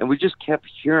 And we just kept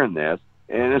hearing this.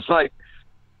 And it's like,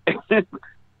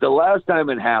 the last time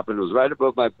it happened was right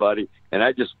above my buddy, and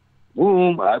I just,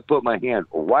 boom, I put my hand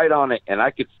right on it, and I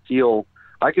could feel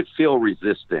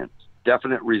resistance,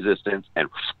 definite resistance, and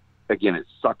again, it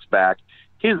sucks back.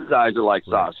 His eyes are like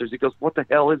saucers. He goes, what the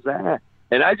hell is that?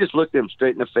 And I just looked him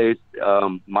straight in the face.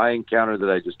 My encounter that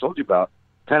I just told you about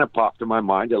kind of popped in my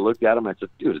mind. I looked at him, and I said,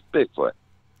 dude, it's Bigfoot.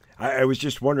 I was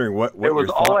just wondering what it was.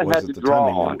 All I had to draw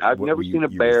on. I've never seen a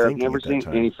bear. I've never seen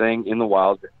anything in the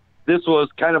wild. This was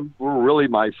kind of really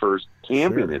my first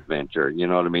camping adventure, you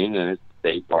know what I mean? And it's a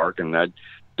state park, and I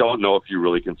don't know if you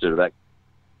really consider that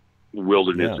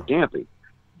wilderness or camping,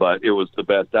 but it was the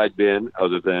best I'd been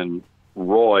other than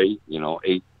Roy,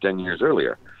 8-10 years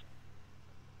earlier.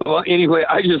 Well, anyway,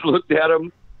 I just looked at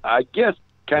him, I guess,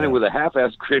 kind of with a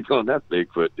half-assed grin going, that's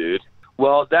Bigfoot, dude.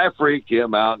 Well, that freaked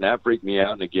him out, and that freaked me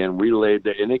out, and again, we laid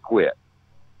there, and it quit.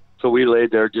 So we laid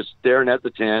there just staring at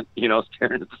the tent,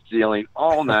 staring at the ceiling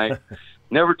all night.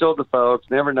 Never told the folks,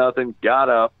 never nothing. Got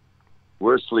up.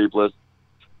 We're sleepless.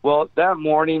 Well, that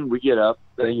morning we get up.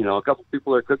 A couple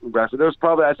people are cooking breakfast. There was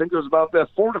about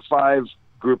 4 to 5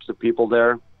 groups of people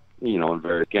there, in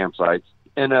various campsites.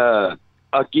 And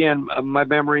again, my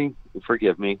memory,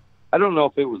 forgive me, I don't know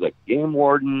if it was a game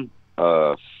warden,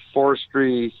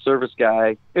 forestry service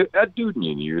guy, a dude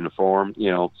in uniform,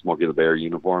 Smokey the Bear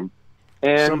uniform.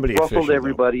 And somebody rustled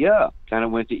everybody up, kind of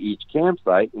went to each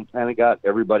campsite and kind of got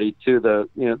everybody to the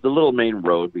little main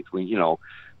road between,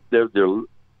 their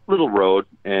little road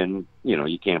and,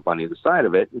 you camp on either side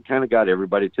of it, and kind of got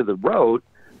everybody to the road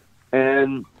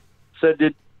and said,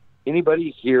 did anybody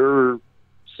hear or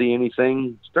see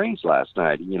anything strange last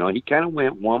night? He kind of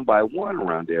went one by one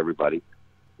around to everybody.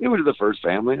 It was the first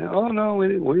family. Oh, no, we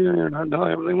didn't. No,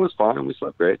 everything was fine. We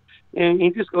slept great. And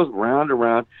he just goes round and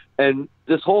round. And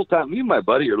this whole time, me and my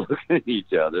buddy are looking at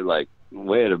each other like,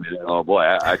 wait a minute. Oh, boy,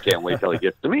 I can't wait till he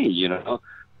gets to me,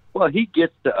 Well, he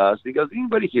gets to us. He goes,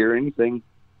 anybody hear anything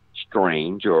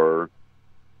strange or,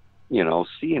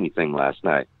 see anything last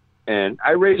night? And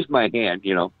I raised my hand,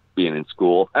 being in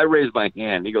school. I raised my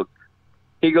hand. He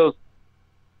goes,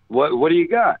 what do you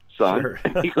got, son? Sure.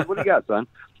 He goes, what do you got, son?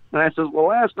 And I said, well,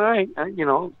 last night,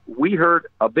 we heard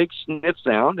a big sniff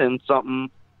sound and something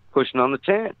pushing on the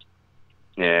tent.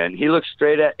 And he looked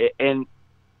straight at it, and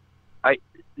I,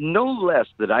 no less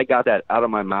that I got that out of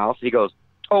my mouth, he goes,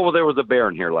 oh, well, there was a bear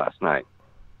in here last night.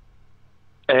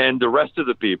 And the rest of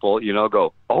the people,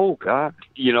 go, oh, God.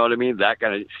 You know what I mean? That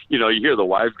kind of, you hear the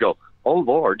wives go, oh,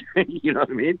 Lord. You know what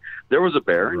I mean? There was a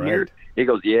bear in here. He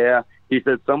goes, yeah. He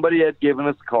said somebody had given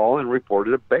us a call and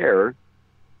reported a bear,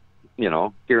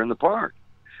 here in the park.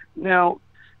 Now,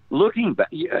 looking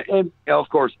back, and of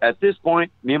course, at this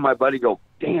point, me and my buddy go,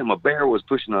 damn, a bear was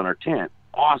pushing on our tent.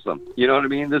 Awesome. You know what I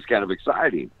mean? This is kind of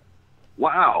exciting.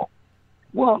 Wow.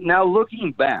 Well, now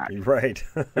looking back, right.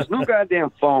 there's no goddamn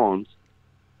phones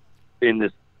in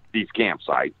these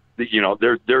campsites.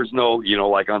 There's no,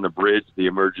 like on the bridge, the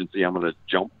emergency, I'm going to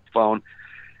jump phone.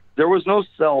 There was no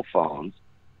cell phones.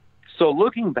 So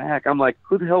looking back, I'm like,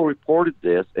 who the hell reported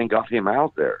this and got him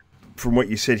out there? From what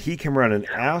you said, he came around and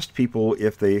asked people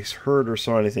if they heard or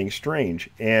saw anything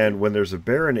strange. And when there's a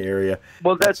bear in the area,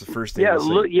 well, that's the first thing. There's a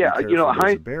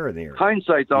bear in the area.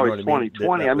 Hindsight's always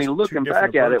 20/20. I mean, looking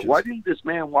back at it, why didn't this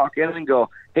man walk in and go,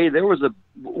 "Hey,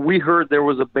 we heard there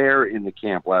was a bear in the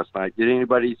camp last night. Did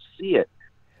anybody see it?"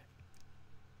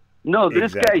 No,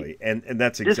 this guy, and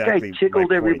that's exactly this guy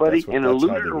tickled everybody and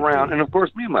alluded around. And of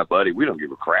course, me and my buddy, we don't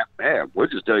give a crap. Man, we'll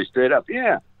just tell you straight up.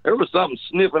 Yeah, there was something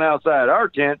sniffing outside our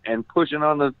tent and pushing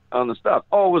on the stuff.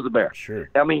 Oh, it was a bear. Sure.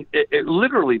 I mean, it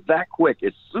literally that quick.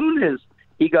 As soon as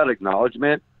he got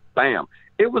acknowledgement, bam,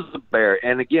 it was a bear.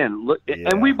 And again, look,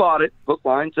 and we bought it, hook,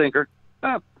 line, sinker.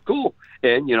 Ah, cool.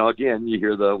 And again, you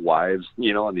hear the wives,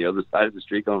 on the other side of the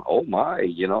street going, "Oh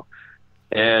my,"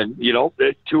 And,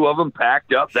 the two of them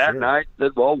packed up that night,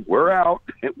 said, well, we're out.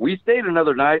 We stayed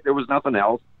another night. There was nothing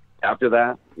else after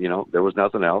that. There was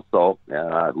nothing else. So,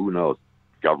 who knows?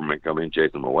 Government come in,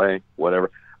 chase them away,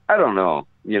 whatever. I don't know.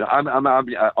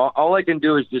 All I can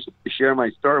do is just share my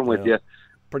story with you.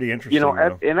 Pretty interesting.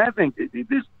 And I think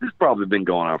this probably been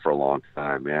going on for a long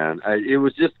time, man. It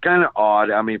was just kind of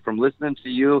odd. I mean, from listening to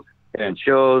you and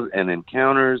shows and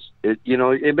encounters,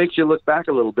 it makes you look back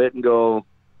a little bit and go,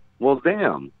 well,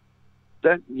 damn,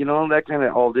 that kind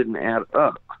of all didn't add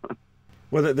up.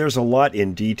 Well, there's a lot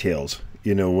in details,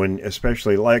 when,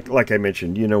 especially like I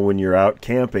mentioned, when you're out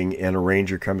camping and a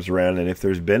ranger comes around, and if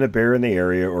there's been a bear in the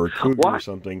area or a cougar or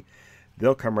something,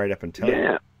 they'll come right up and tell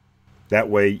you. That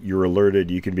way you're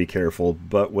alerted, you can be careful.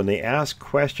 But when they ask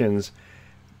questions,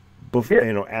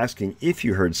 asking if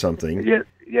you heard something,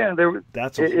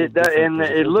 that's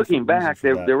looking back,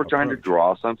 they were trying to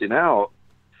draw something out,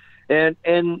 and.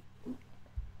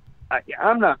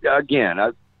 I'm not, again,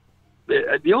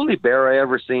 the only bear I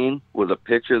ever seen was a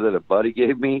picture that a buddy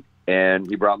gave me, and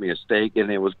he brought me a steak, and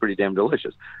it was pretty damn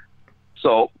delicious.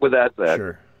 So, with that said.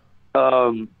 Sure.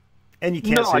 And you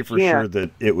can't say for sure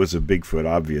that it was a Bigfoot,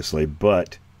 obviously,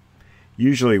 but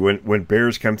usually when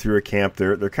bears come through a camp,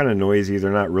 they're kind of noisy. They're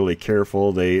not really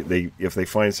careful. They if they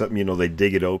find something, they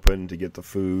dig it open to get the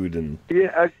food. And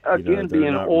again,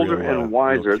 being older and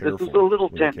wiser, this is a little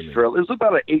tent trailer. It's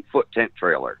about an 8-foot tent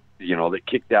trailer. That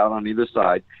kicked out on either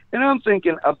side. And I'm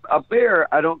thinking, a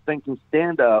bear, I don't think can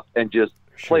stand up and just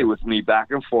play with me back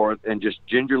and forth and just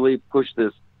gingerly push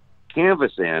this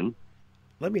canvas in.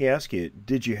 Let me ask you,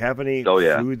 did you have any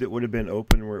food that would have been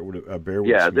open where a bear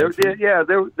would have there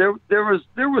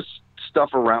was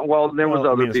stuff around. Well, there was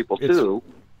other people too,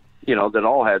 that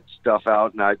all had stuff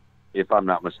out. And if I'm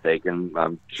not mistaken,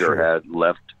 I'm sure had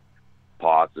left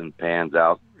pots and pans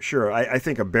out. Sure, I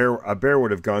think a bear would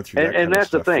have gone through that. And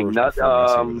that's the thing, not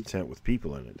the tent with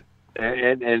people in it.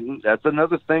 And that's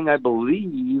another thing I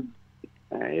believe,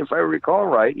 if I recall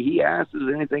right. He asked,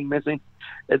 "Is anything missing?"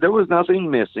 There was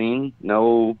nothing missing,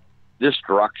 no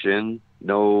destruction,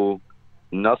 no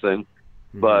nothing.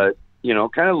 Mm-hmm. But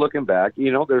kind of looking back,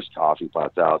 there's coffee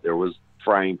pots out. There was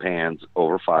frying pans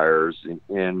over fires,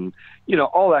 and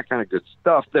all that kind of good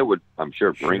stuff that would, I'm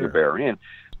sure, bring a bear in.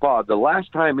 The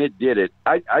last time it did it,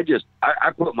 I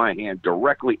put my hand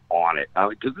directly on it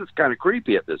because it's kind of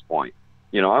creepy at this point.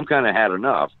 I'm kind of had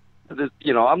enough.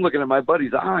 I'm looking at my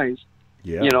buddy's eyes.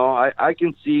 Yeah. I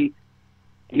can see,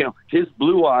 his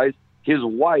blue eyes, his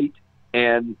white,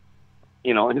 and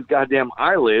his goddamn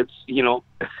eyelids.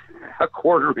 A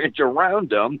quarter inch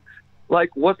around them.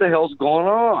 Like, what the hell's going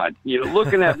on?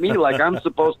 Looking at me like I'm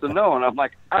supposed to know, and I'm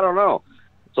like, I don't know.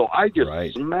 So I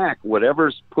just smack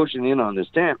whatever's pushing in on this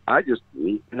tent. I just,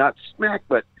 not smack,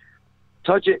 but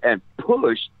touch it and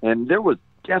push, and there was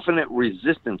definite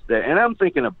resistance there. And I'm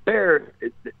thinking a bear,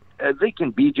 they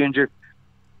can be ginger,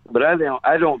 but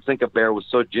I don't think a bear was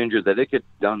so ginger that it could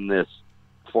have done this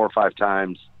 4 or 5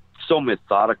 times, so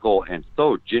methodical and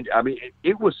so ginger. I mean,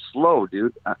 it was slow,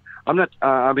 dude. I'm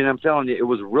telling you, it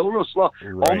was real slow.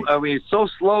 Right. I mean, so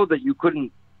slow that you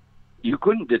couldn't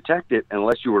detect it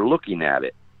unless you were looking at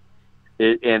it.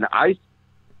 And I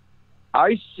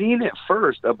seen it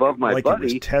first above my like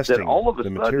buddy, that all of a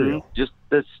sudden, material. just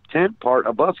this tent part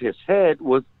above his head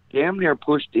was damn near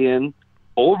pushed in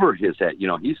over his head. You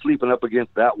know, he's sleeping up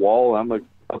against that wall. I'm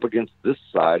up against this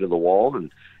side of the wall,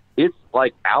 and it's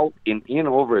like out and in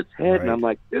over his head. Right. And I'm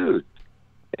like, dude.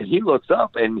 And he looks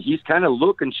up, and he's kind of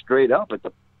looking straight up at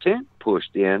the tent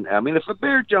pushed in. I mean, if a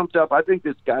bear jumped up, I think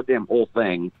this goddamn whole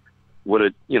thing would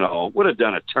have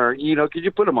done a turn. You know, could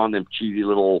you put him on them cheesy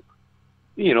little,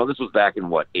 you know, this was back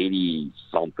in 80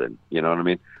 something, you know what I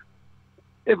mean?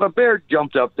 If a bear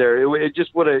jumped up there, it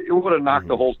just would have knocked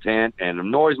the whole tent, and a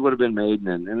noise would have been made,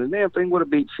 and the damn thing would have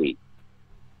beat feet.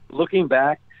 Looking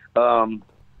back,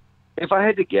 if I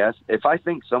had to guess, if I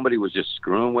think somebody was just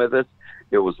screwing with us,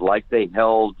 it was like they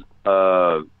held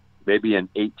maybe an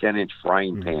 8-10 inch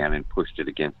frying pan and pushed it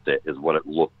against it, is what it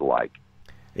looked like.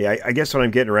 Yeah, I guess what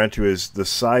I'm getting around to is the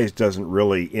size doesn't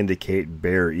really indicate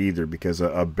bear either, because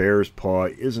a bear's paw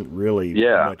isn't really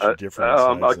much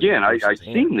different. Again, I've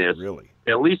seen this really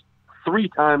at least 3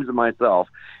 times myself,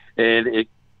 and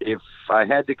if I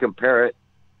had to compare it,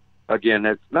 again,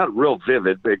 it's not real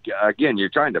vivid, but again, you're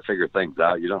trying to figure things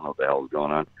out. You don't know what the hell is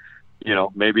going on. You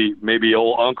know, maybe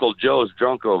old Uncle Joe's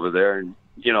drunk over there and,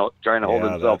 you know, trying to hold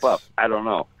himself up. I don't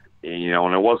know. You know,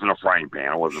 and it wasn't a frying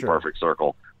pan. It wasn't a perfect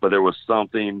circle. But there was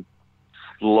something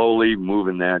slowly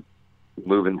moving that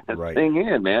thing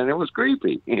in, man. It was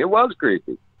creepy. It was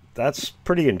creepy. That's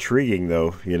pretty intriguing,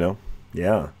 though, you know?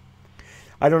 Yeah.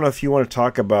 I don't know if you want to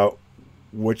talk about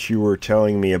what you were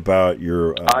telling me about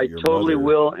your I totally mother.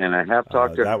 Will, and I have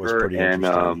talked to that was her, pretty and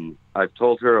interesting. I've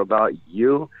told her about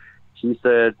you. She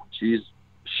said she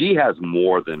has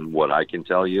more than what I can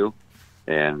tell you,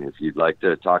 and if you'd like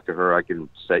to talk to her, I can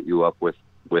set you up with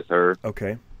her.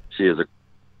 Okay. She's a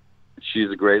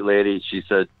great lady. She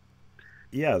said,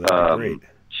 "Yeah, that'd be great."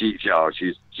 She's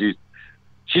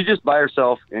just by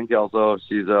herself in Kelso.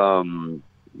 She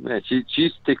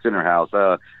sticks in her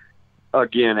house.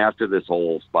 Again, after this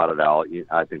whole spotted owl,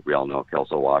 I think we all know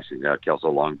Kelso, Washington, Kelso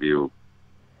Longview.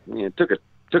 It took a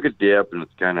dip, and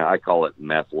it's kind of, I call it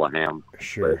Bethlehem.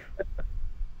 Sure.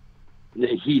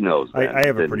 He knows that. I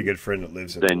have a pretty good friend that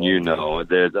lives in. Then you know,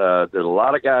 there's a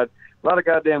lot of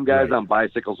goddamn guys on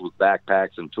bicycles with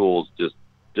backpacks and tools just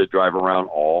to drive around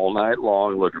all night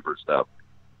long looking for stuff,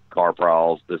 car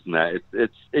prowls, this and that.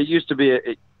 It used to be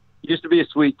a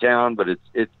sweet town, but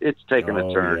it's taken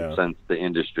a turn since the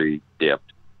industry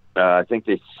dipped. I think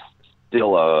they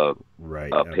still a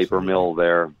paper mill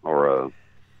there, or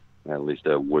at least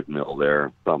a wood mill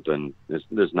there. Something.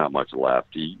 There's not much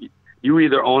left. You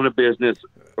either own a business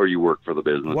or you work for the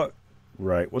business. What?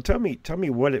 Right. Well, tell me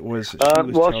what it was. She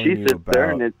sits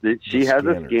there, and she has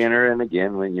a scanner. And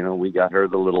again, we got her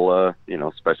the little,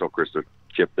 special crystal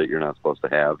chip that you're not supposed to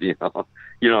have. You know what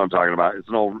I'm talking about. It's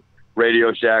an old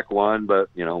Radio Shack one, but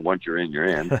once you're in, you're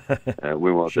in.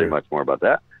 We won't say much more about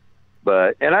that.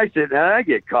 But I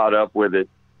get caught up with it,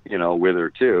 with her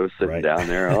too, sitting down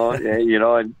there.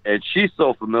 And she's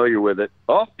so familiar with it.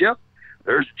 Oh, yep.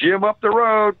 There's Jim up the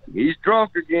road. He's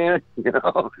drunk again.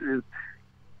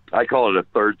 I call it a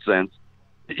third sense.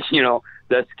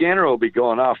 That scanner will be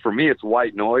going off. For me, it's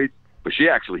white noise, but she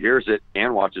actually hears it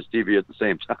and watches TV at the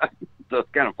same time. So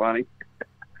it's kind of funny.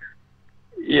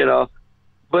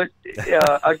 But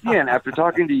again, after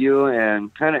talking to you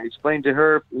and kind of explained to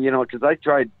her, because I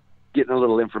tried getting a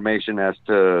little information as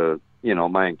to,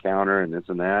 my encounter and this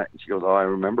and that. And she goes, oh, I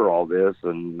remember all this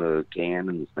and the can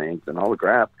and the snakes and all the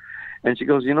crap. And she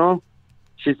goes,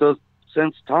 she says,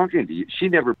 since talking to you, she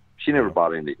never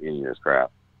bought into any of this crap.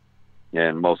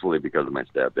 And mostly because of my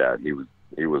stepdad. He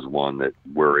was one that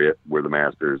we're the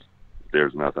masters.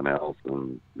 There's nothing else.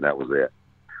 And that was it.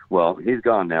 Well, he's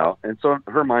gone now. And so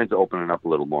her mind's opening up a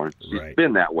little more. She's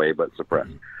been that way, but suppressed.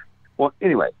 Mm-hmm. Well,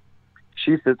 anyway,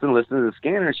 she sits and listens to the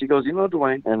scanner. And she goes,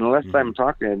 Dwayne, and the last time I'm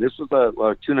talking to her, this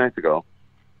was 2 nights ago.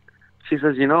 She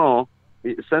says,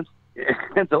 since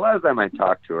the last time I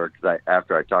talked to her, because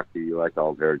after I talked to you, I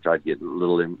called her and tried to get a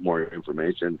little more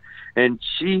information. And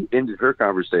she ended her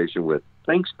conversation with,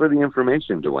 thanks for the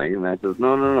information, Dwayne. And I says,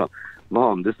 no,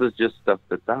 Mom, this is just stuff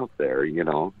that's out there,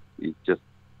 you just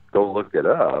go look it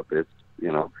up. It's,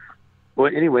 Well,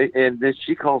 anyway, and then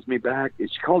she calls me back. And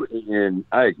she called, and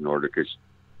I ignored her because,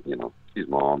 She's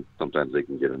Mom. Sometimes they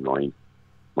can get annoying.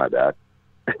 My bad.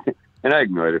 And I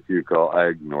ignored a few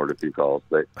calls.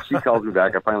 But she calls me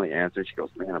back. I finally answered. She goes,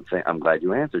 man, I'm glad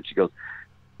you answered. She goes,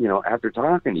 after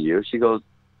talking to you, she goes,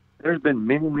 there's been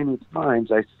many, many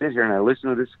times I sit here and I listen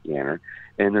to this scanner,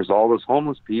 and there's all those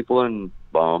homeless people and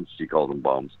bums, she calls them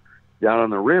bums, down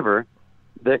on the river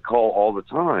that call all the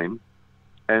time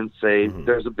and say,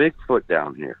 there's a Bigfoot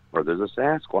down here, or there's a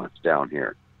Sasquatch down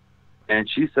here. And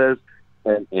she says,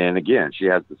 and again, she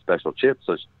has the special chip,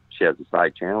 so she has the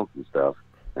side channels and stuff.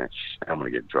 I'm going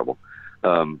to get in trouble.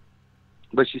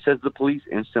 But she says the police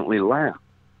instantly laugh.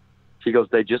 She goes,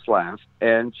 they just laugh.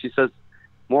 And she says,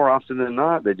 more often than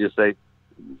not, they just say,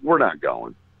 we're not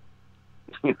going.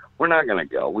 We're not going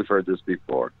to go. We've heard this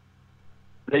before.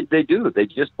 They do. They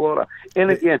just blow it off.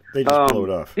 And again, they just blow it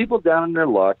off. People down in their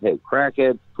luck, hey,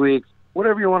 crackheads, tweaks,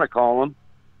 whatever you want to call them,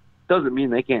 doesn't mean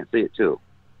they can't see it too.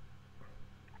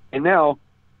 And now,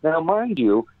 mind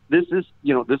you, this is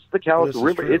the California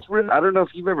River. It's I don't know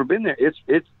if you've ever been there.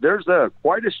 There's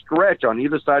quite a stretch on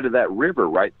either side of that river,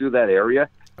 right through that area.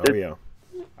 Oh yeah,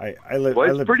 I live.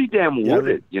 Well, it's pretty damn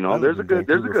wooded. There's a good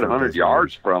 100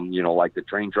 yards from like the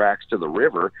train tracks to the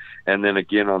river, and then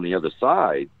again on the other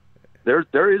side,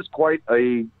 there is quite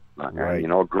a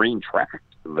a green tract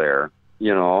there.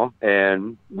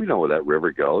 And we know where that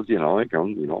river goes. It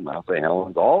comes Mount St.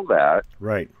 Helens, all that.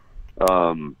 Right.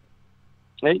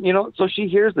 And, so she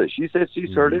hears this. She says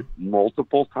she's heard it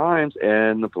multiple times,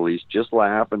 and the police just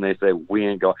laugh, and they say, we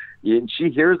ain't going. And she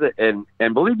hears it,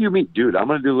 and believe you me, dude, I'm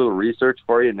going to do a little research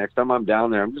for you. Next time I'm down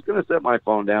there, I'm just going to set my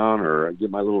phone down or get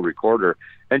my little recorder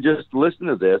and just listen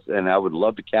to this, and I would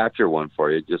love to capture one for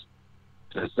you, just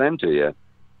to send to you,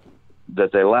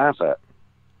 that they laugh at.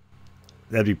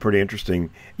 That'd be pretty interesting.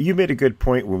 You made a good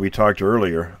point when we talked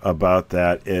earlier about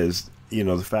that is...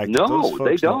 the fact that those folks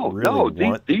they don't. Really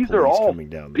want these the are all coming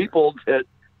down there. people that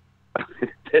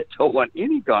don't want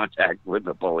any contact with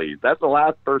the police. That's the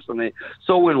last person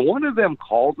So when one of them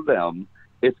calls them,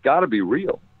 it's got to be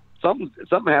real. Something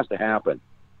has to happen.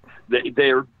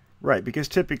 They're right, because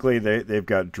typically they've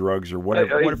got drugs or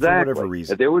whatever, exactly. For whatever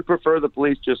reason. They would prefer the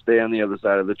police just stay on the other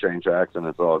side of the train tracks, and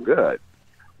it's all good.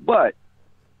 But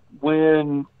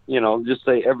when just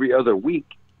say every other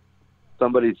week,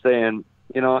 somebody's saying,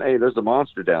 hey, there's a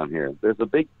monster down here. There's a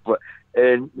Bigfoot.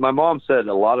 And my mom said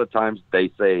a lot of times they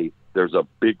say, there's a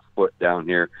Bigfoot down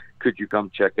here. Could you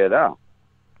come check it out?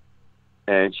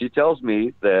 And she tells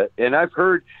me that, and I've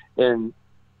heard, and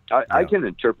I can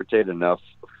interpretate enough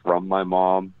from my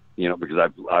mom,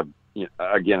 because I've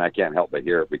again, I can't help but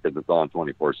hear it because it's on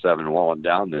 24/7 while I'm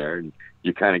down there, and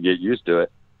you kind of get used to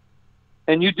it.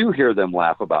 And you do hear them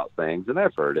laugh about things, and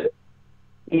I've heard it.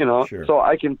 Sure. So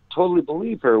I can totally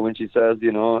believe her when she says,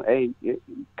 hey,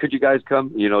 could you guys come,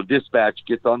 dispatch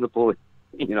gets on the police,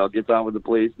 gets on with the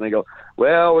police, and they go,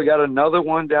 well, we got another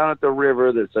one down at the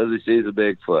river that says he sees a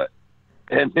Bigfoot.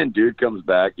 And then dude comes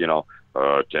back,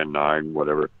 10-9,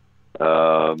 whatever.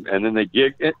 And then they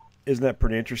gig it. Isn't that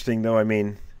pretty interesting though? I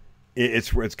mean,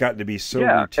 it's gotten to be so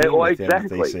routine with them that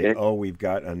they say, we've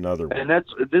got another one. And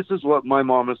this is what my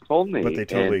mom has told me. But they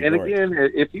totally and ignore again,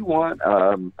 it. if you want,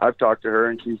 I've talked to her,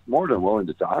 and she's more than willing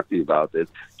to talk to you about this.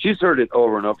 She's heard it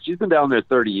over and over. She's been down there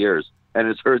 30 years and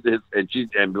has heard this, and she's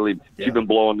been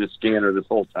blowing this scanner this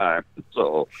whole time.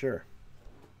 So sure.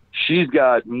 She's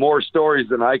got more stories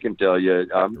than I can tell you.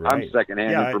 I'm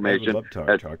secondhand information. I would love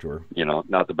to talk to her.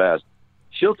 Not the best.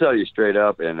 She'll tell you straight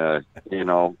up, and with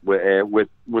no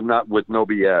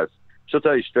BS. She'll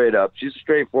tell you straight up. She's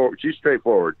straightforward.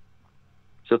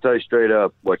 She'll tell you straight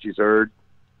up what she's heard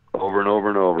over and over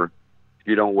and over. If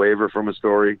you don't waver from a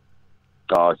story,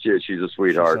 she's a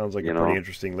sweetheart. She sounds like a pretty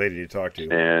interesting lady to talk to.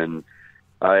 And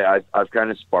I've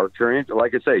kind of sparked her into.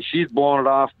 Like I say, she's blowing it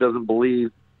off. Doesn't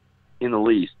believe in the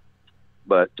least,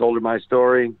 but told her my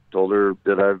story. Told her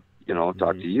that I've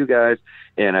talk to you guys,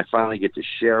 and I finally get to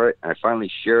share it. I finally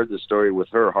shared the story with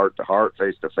her, heart to heart,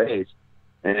 face to face,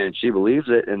 and she believes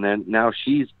it. And then now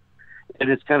and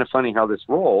it's kind of funny how this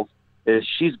rolls, is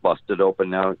she's busted open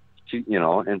now,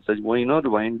 and said, well,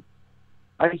 Dwayne,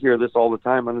 I hear this all the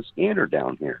time on the scanner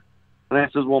down here. And I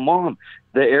says, well, Mom,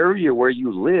 the area where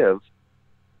you live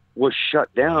was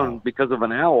shut down because of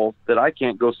an owl that I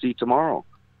can't go see tomorrow.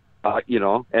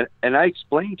 And I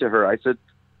explained to her, I said,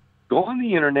 go on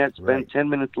the internet, spend 10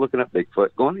 minutes looking up Bigfoot.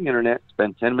 Go on the internet,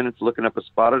 spend 10 minutes looking up a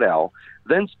spotted owl.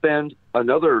 Then spend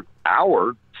another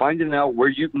hour finding out where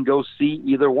you can go see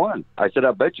either one. I said,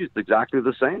 I bet you it's exactly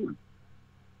the same.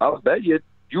 I'll bet you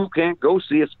can't go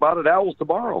see a spotted owl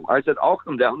tomorrow. I said, I'll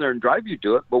come down there and drive you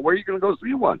to it, but where are you going to go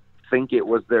see one? Think it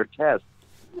was their test.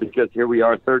 Because here we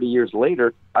are 30 years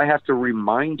later, I have to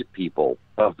remind people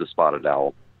of the spotted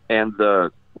owl and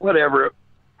the whatever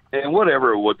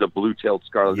with the blue-tailed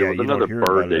scarlet. Yeah, there was you another don't hear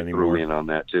bird about it they threw anymore. in on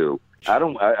that too. I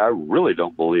really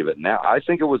don't believe it now. I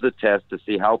think it was a test to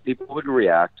see how people would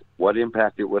react, what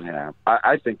impact it would have.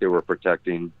 I think they were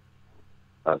protecting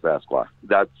Sasquatch.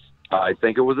 I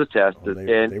think it was a test. Well, they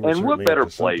were and what certainly better up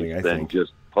to something, place I than think.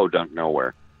 just podunk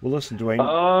nowhere? Well, listen,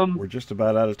 Dwayne, we're just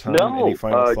about out of time. No, Any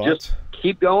final thoughts? just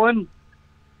keep going.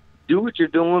 Do what you're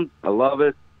doing. I love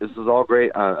it. This is all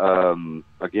great.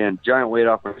 Again, giant weight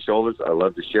off my shoulders. I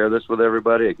love to share this with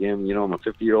everybody. Again, I'm a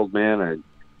 50-year-old man. I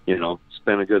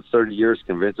spent a good 30 years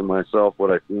convincing myself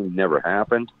what I seen never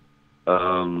happened.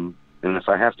 And if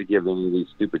I have to give any of these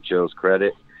stupid shows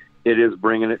credit, it is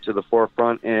bringing it to the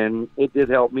forefront, and it did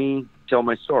help me tell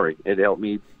my story. It helped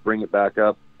me bring it back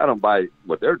up. I don't buy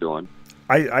what they're doing.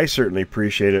 I certainly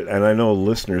appreciate it, and I know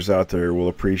listeners out there will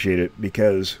appreciate it,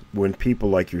 because when people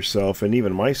like yourself, and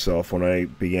even myself, when I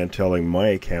began telling my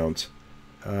accounts,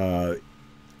 I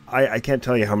can't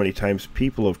tell you how many times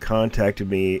people have contacted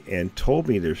me and told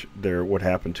me their what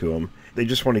happened to them. They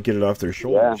just want to get it off their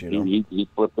shoulders. Yeah, he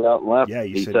flipped out and left. Yeah,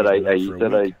 he said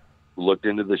I looked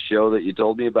into the show that you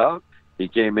told me about. He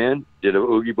came in, did a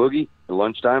oogie boogie at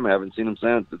lunchtime. I haven't seen him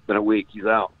since. It's been a week. He's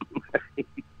out.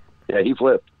 Yeah, he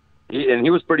flipped. And he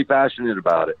was pretty passionate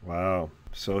about it. Wow.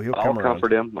 So he'll I'll come around.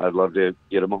 comfort him. I'd love to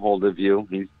get him a hold of you.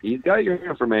 He's got your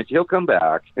information. He'll come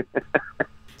back.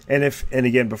 And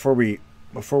again, before we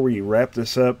wrap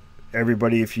this up,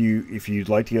 everybody, if you'd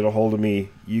like to get a hold of me,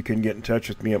 you can get in touch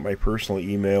with me at my personal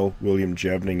email,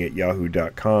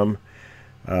 williamjevning@yahoo.com.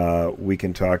 We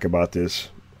can talk about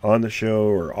this on the show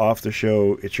or off the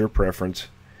show. It's your preference.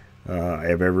 I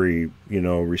have every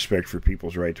respect for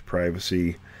people's right to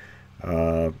privacy.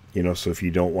 So if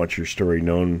you don't want your story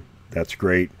known, that's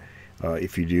great.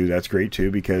 If you do, that's great too,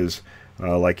 because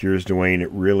like yours,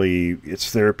 Dwayne,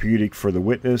 it's therapeutic for the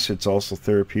witness. It's also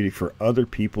therapeutic for other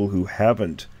people who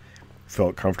haven't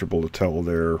felt comfortable to tell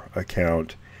their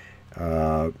account.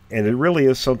 And it really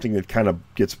is something that kind of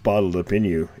gets bottled up in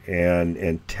you,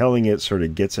 and telling it sort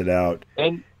of gets it out.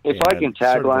 And if I can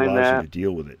tagline allows that, you to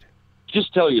deal with it.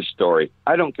 Just tell your story.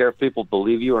 I don't care if people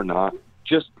believe you or not.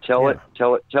 Just tell it.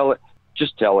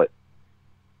 Just tell it.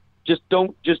 Just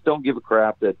don't give a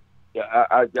crap that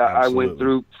I went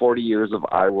through 40 years of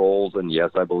eye rolls, and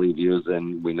yes, I believe you,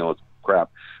 and we know it's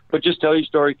crap. But just tell your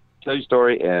story. Tell your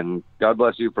story, and God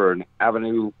bless you for an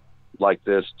avenue like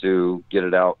this to get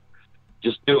it out.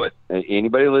 Just do it.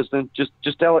 Anybody listening, just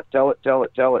tell it.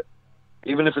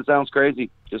 Even if it sounds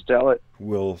crazy, just tell it.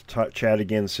 We'll chat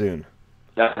again soon.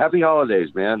 Happy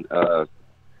holidays, man.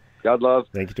 God love.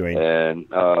 Thank you, Dwayne. And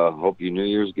hope your New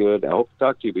Year's good. I hope to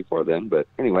talk to you before then, but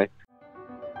anyway.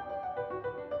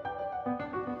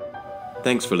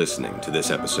 Thanks for listening to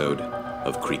this episode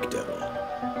of Creek Devil.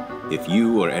 If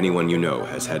you or anyone you know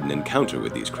has had an encounter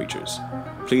with these creatures,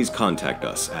 please contact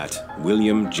us at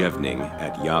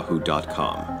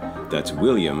williamjevning@yahoo.com. That's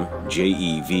William,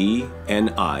 Jevning,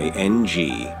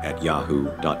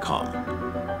 @yahoo.com.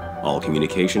 All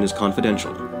communication is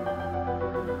confidential.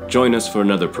 Join us for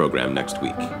another program next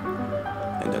week.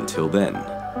 And until then,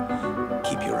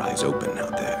 keep your eyes open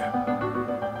out there.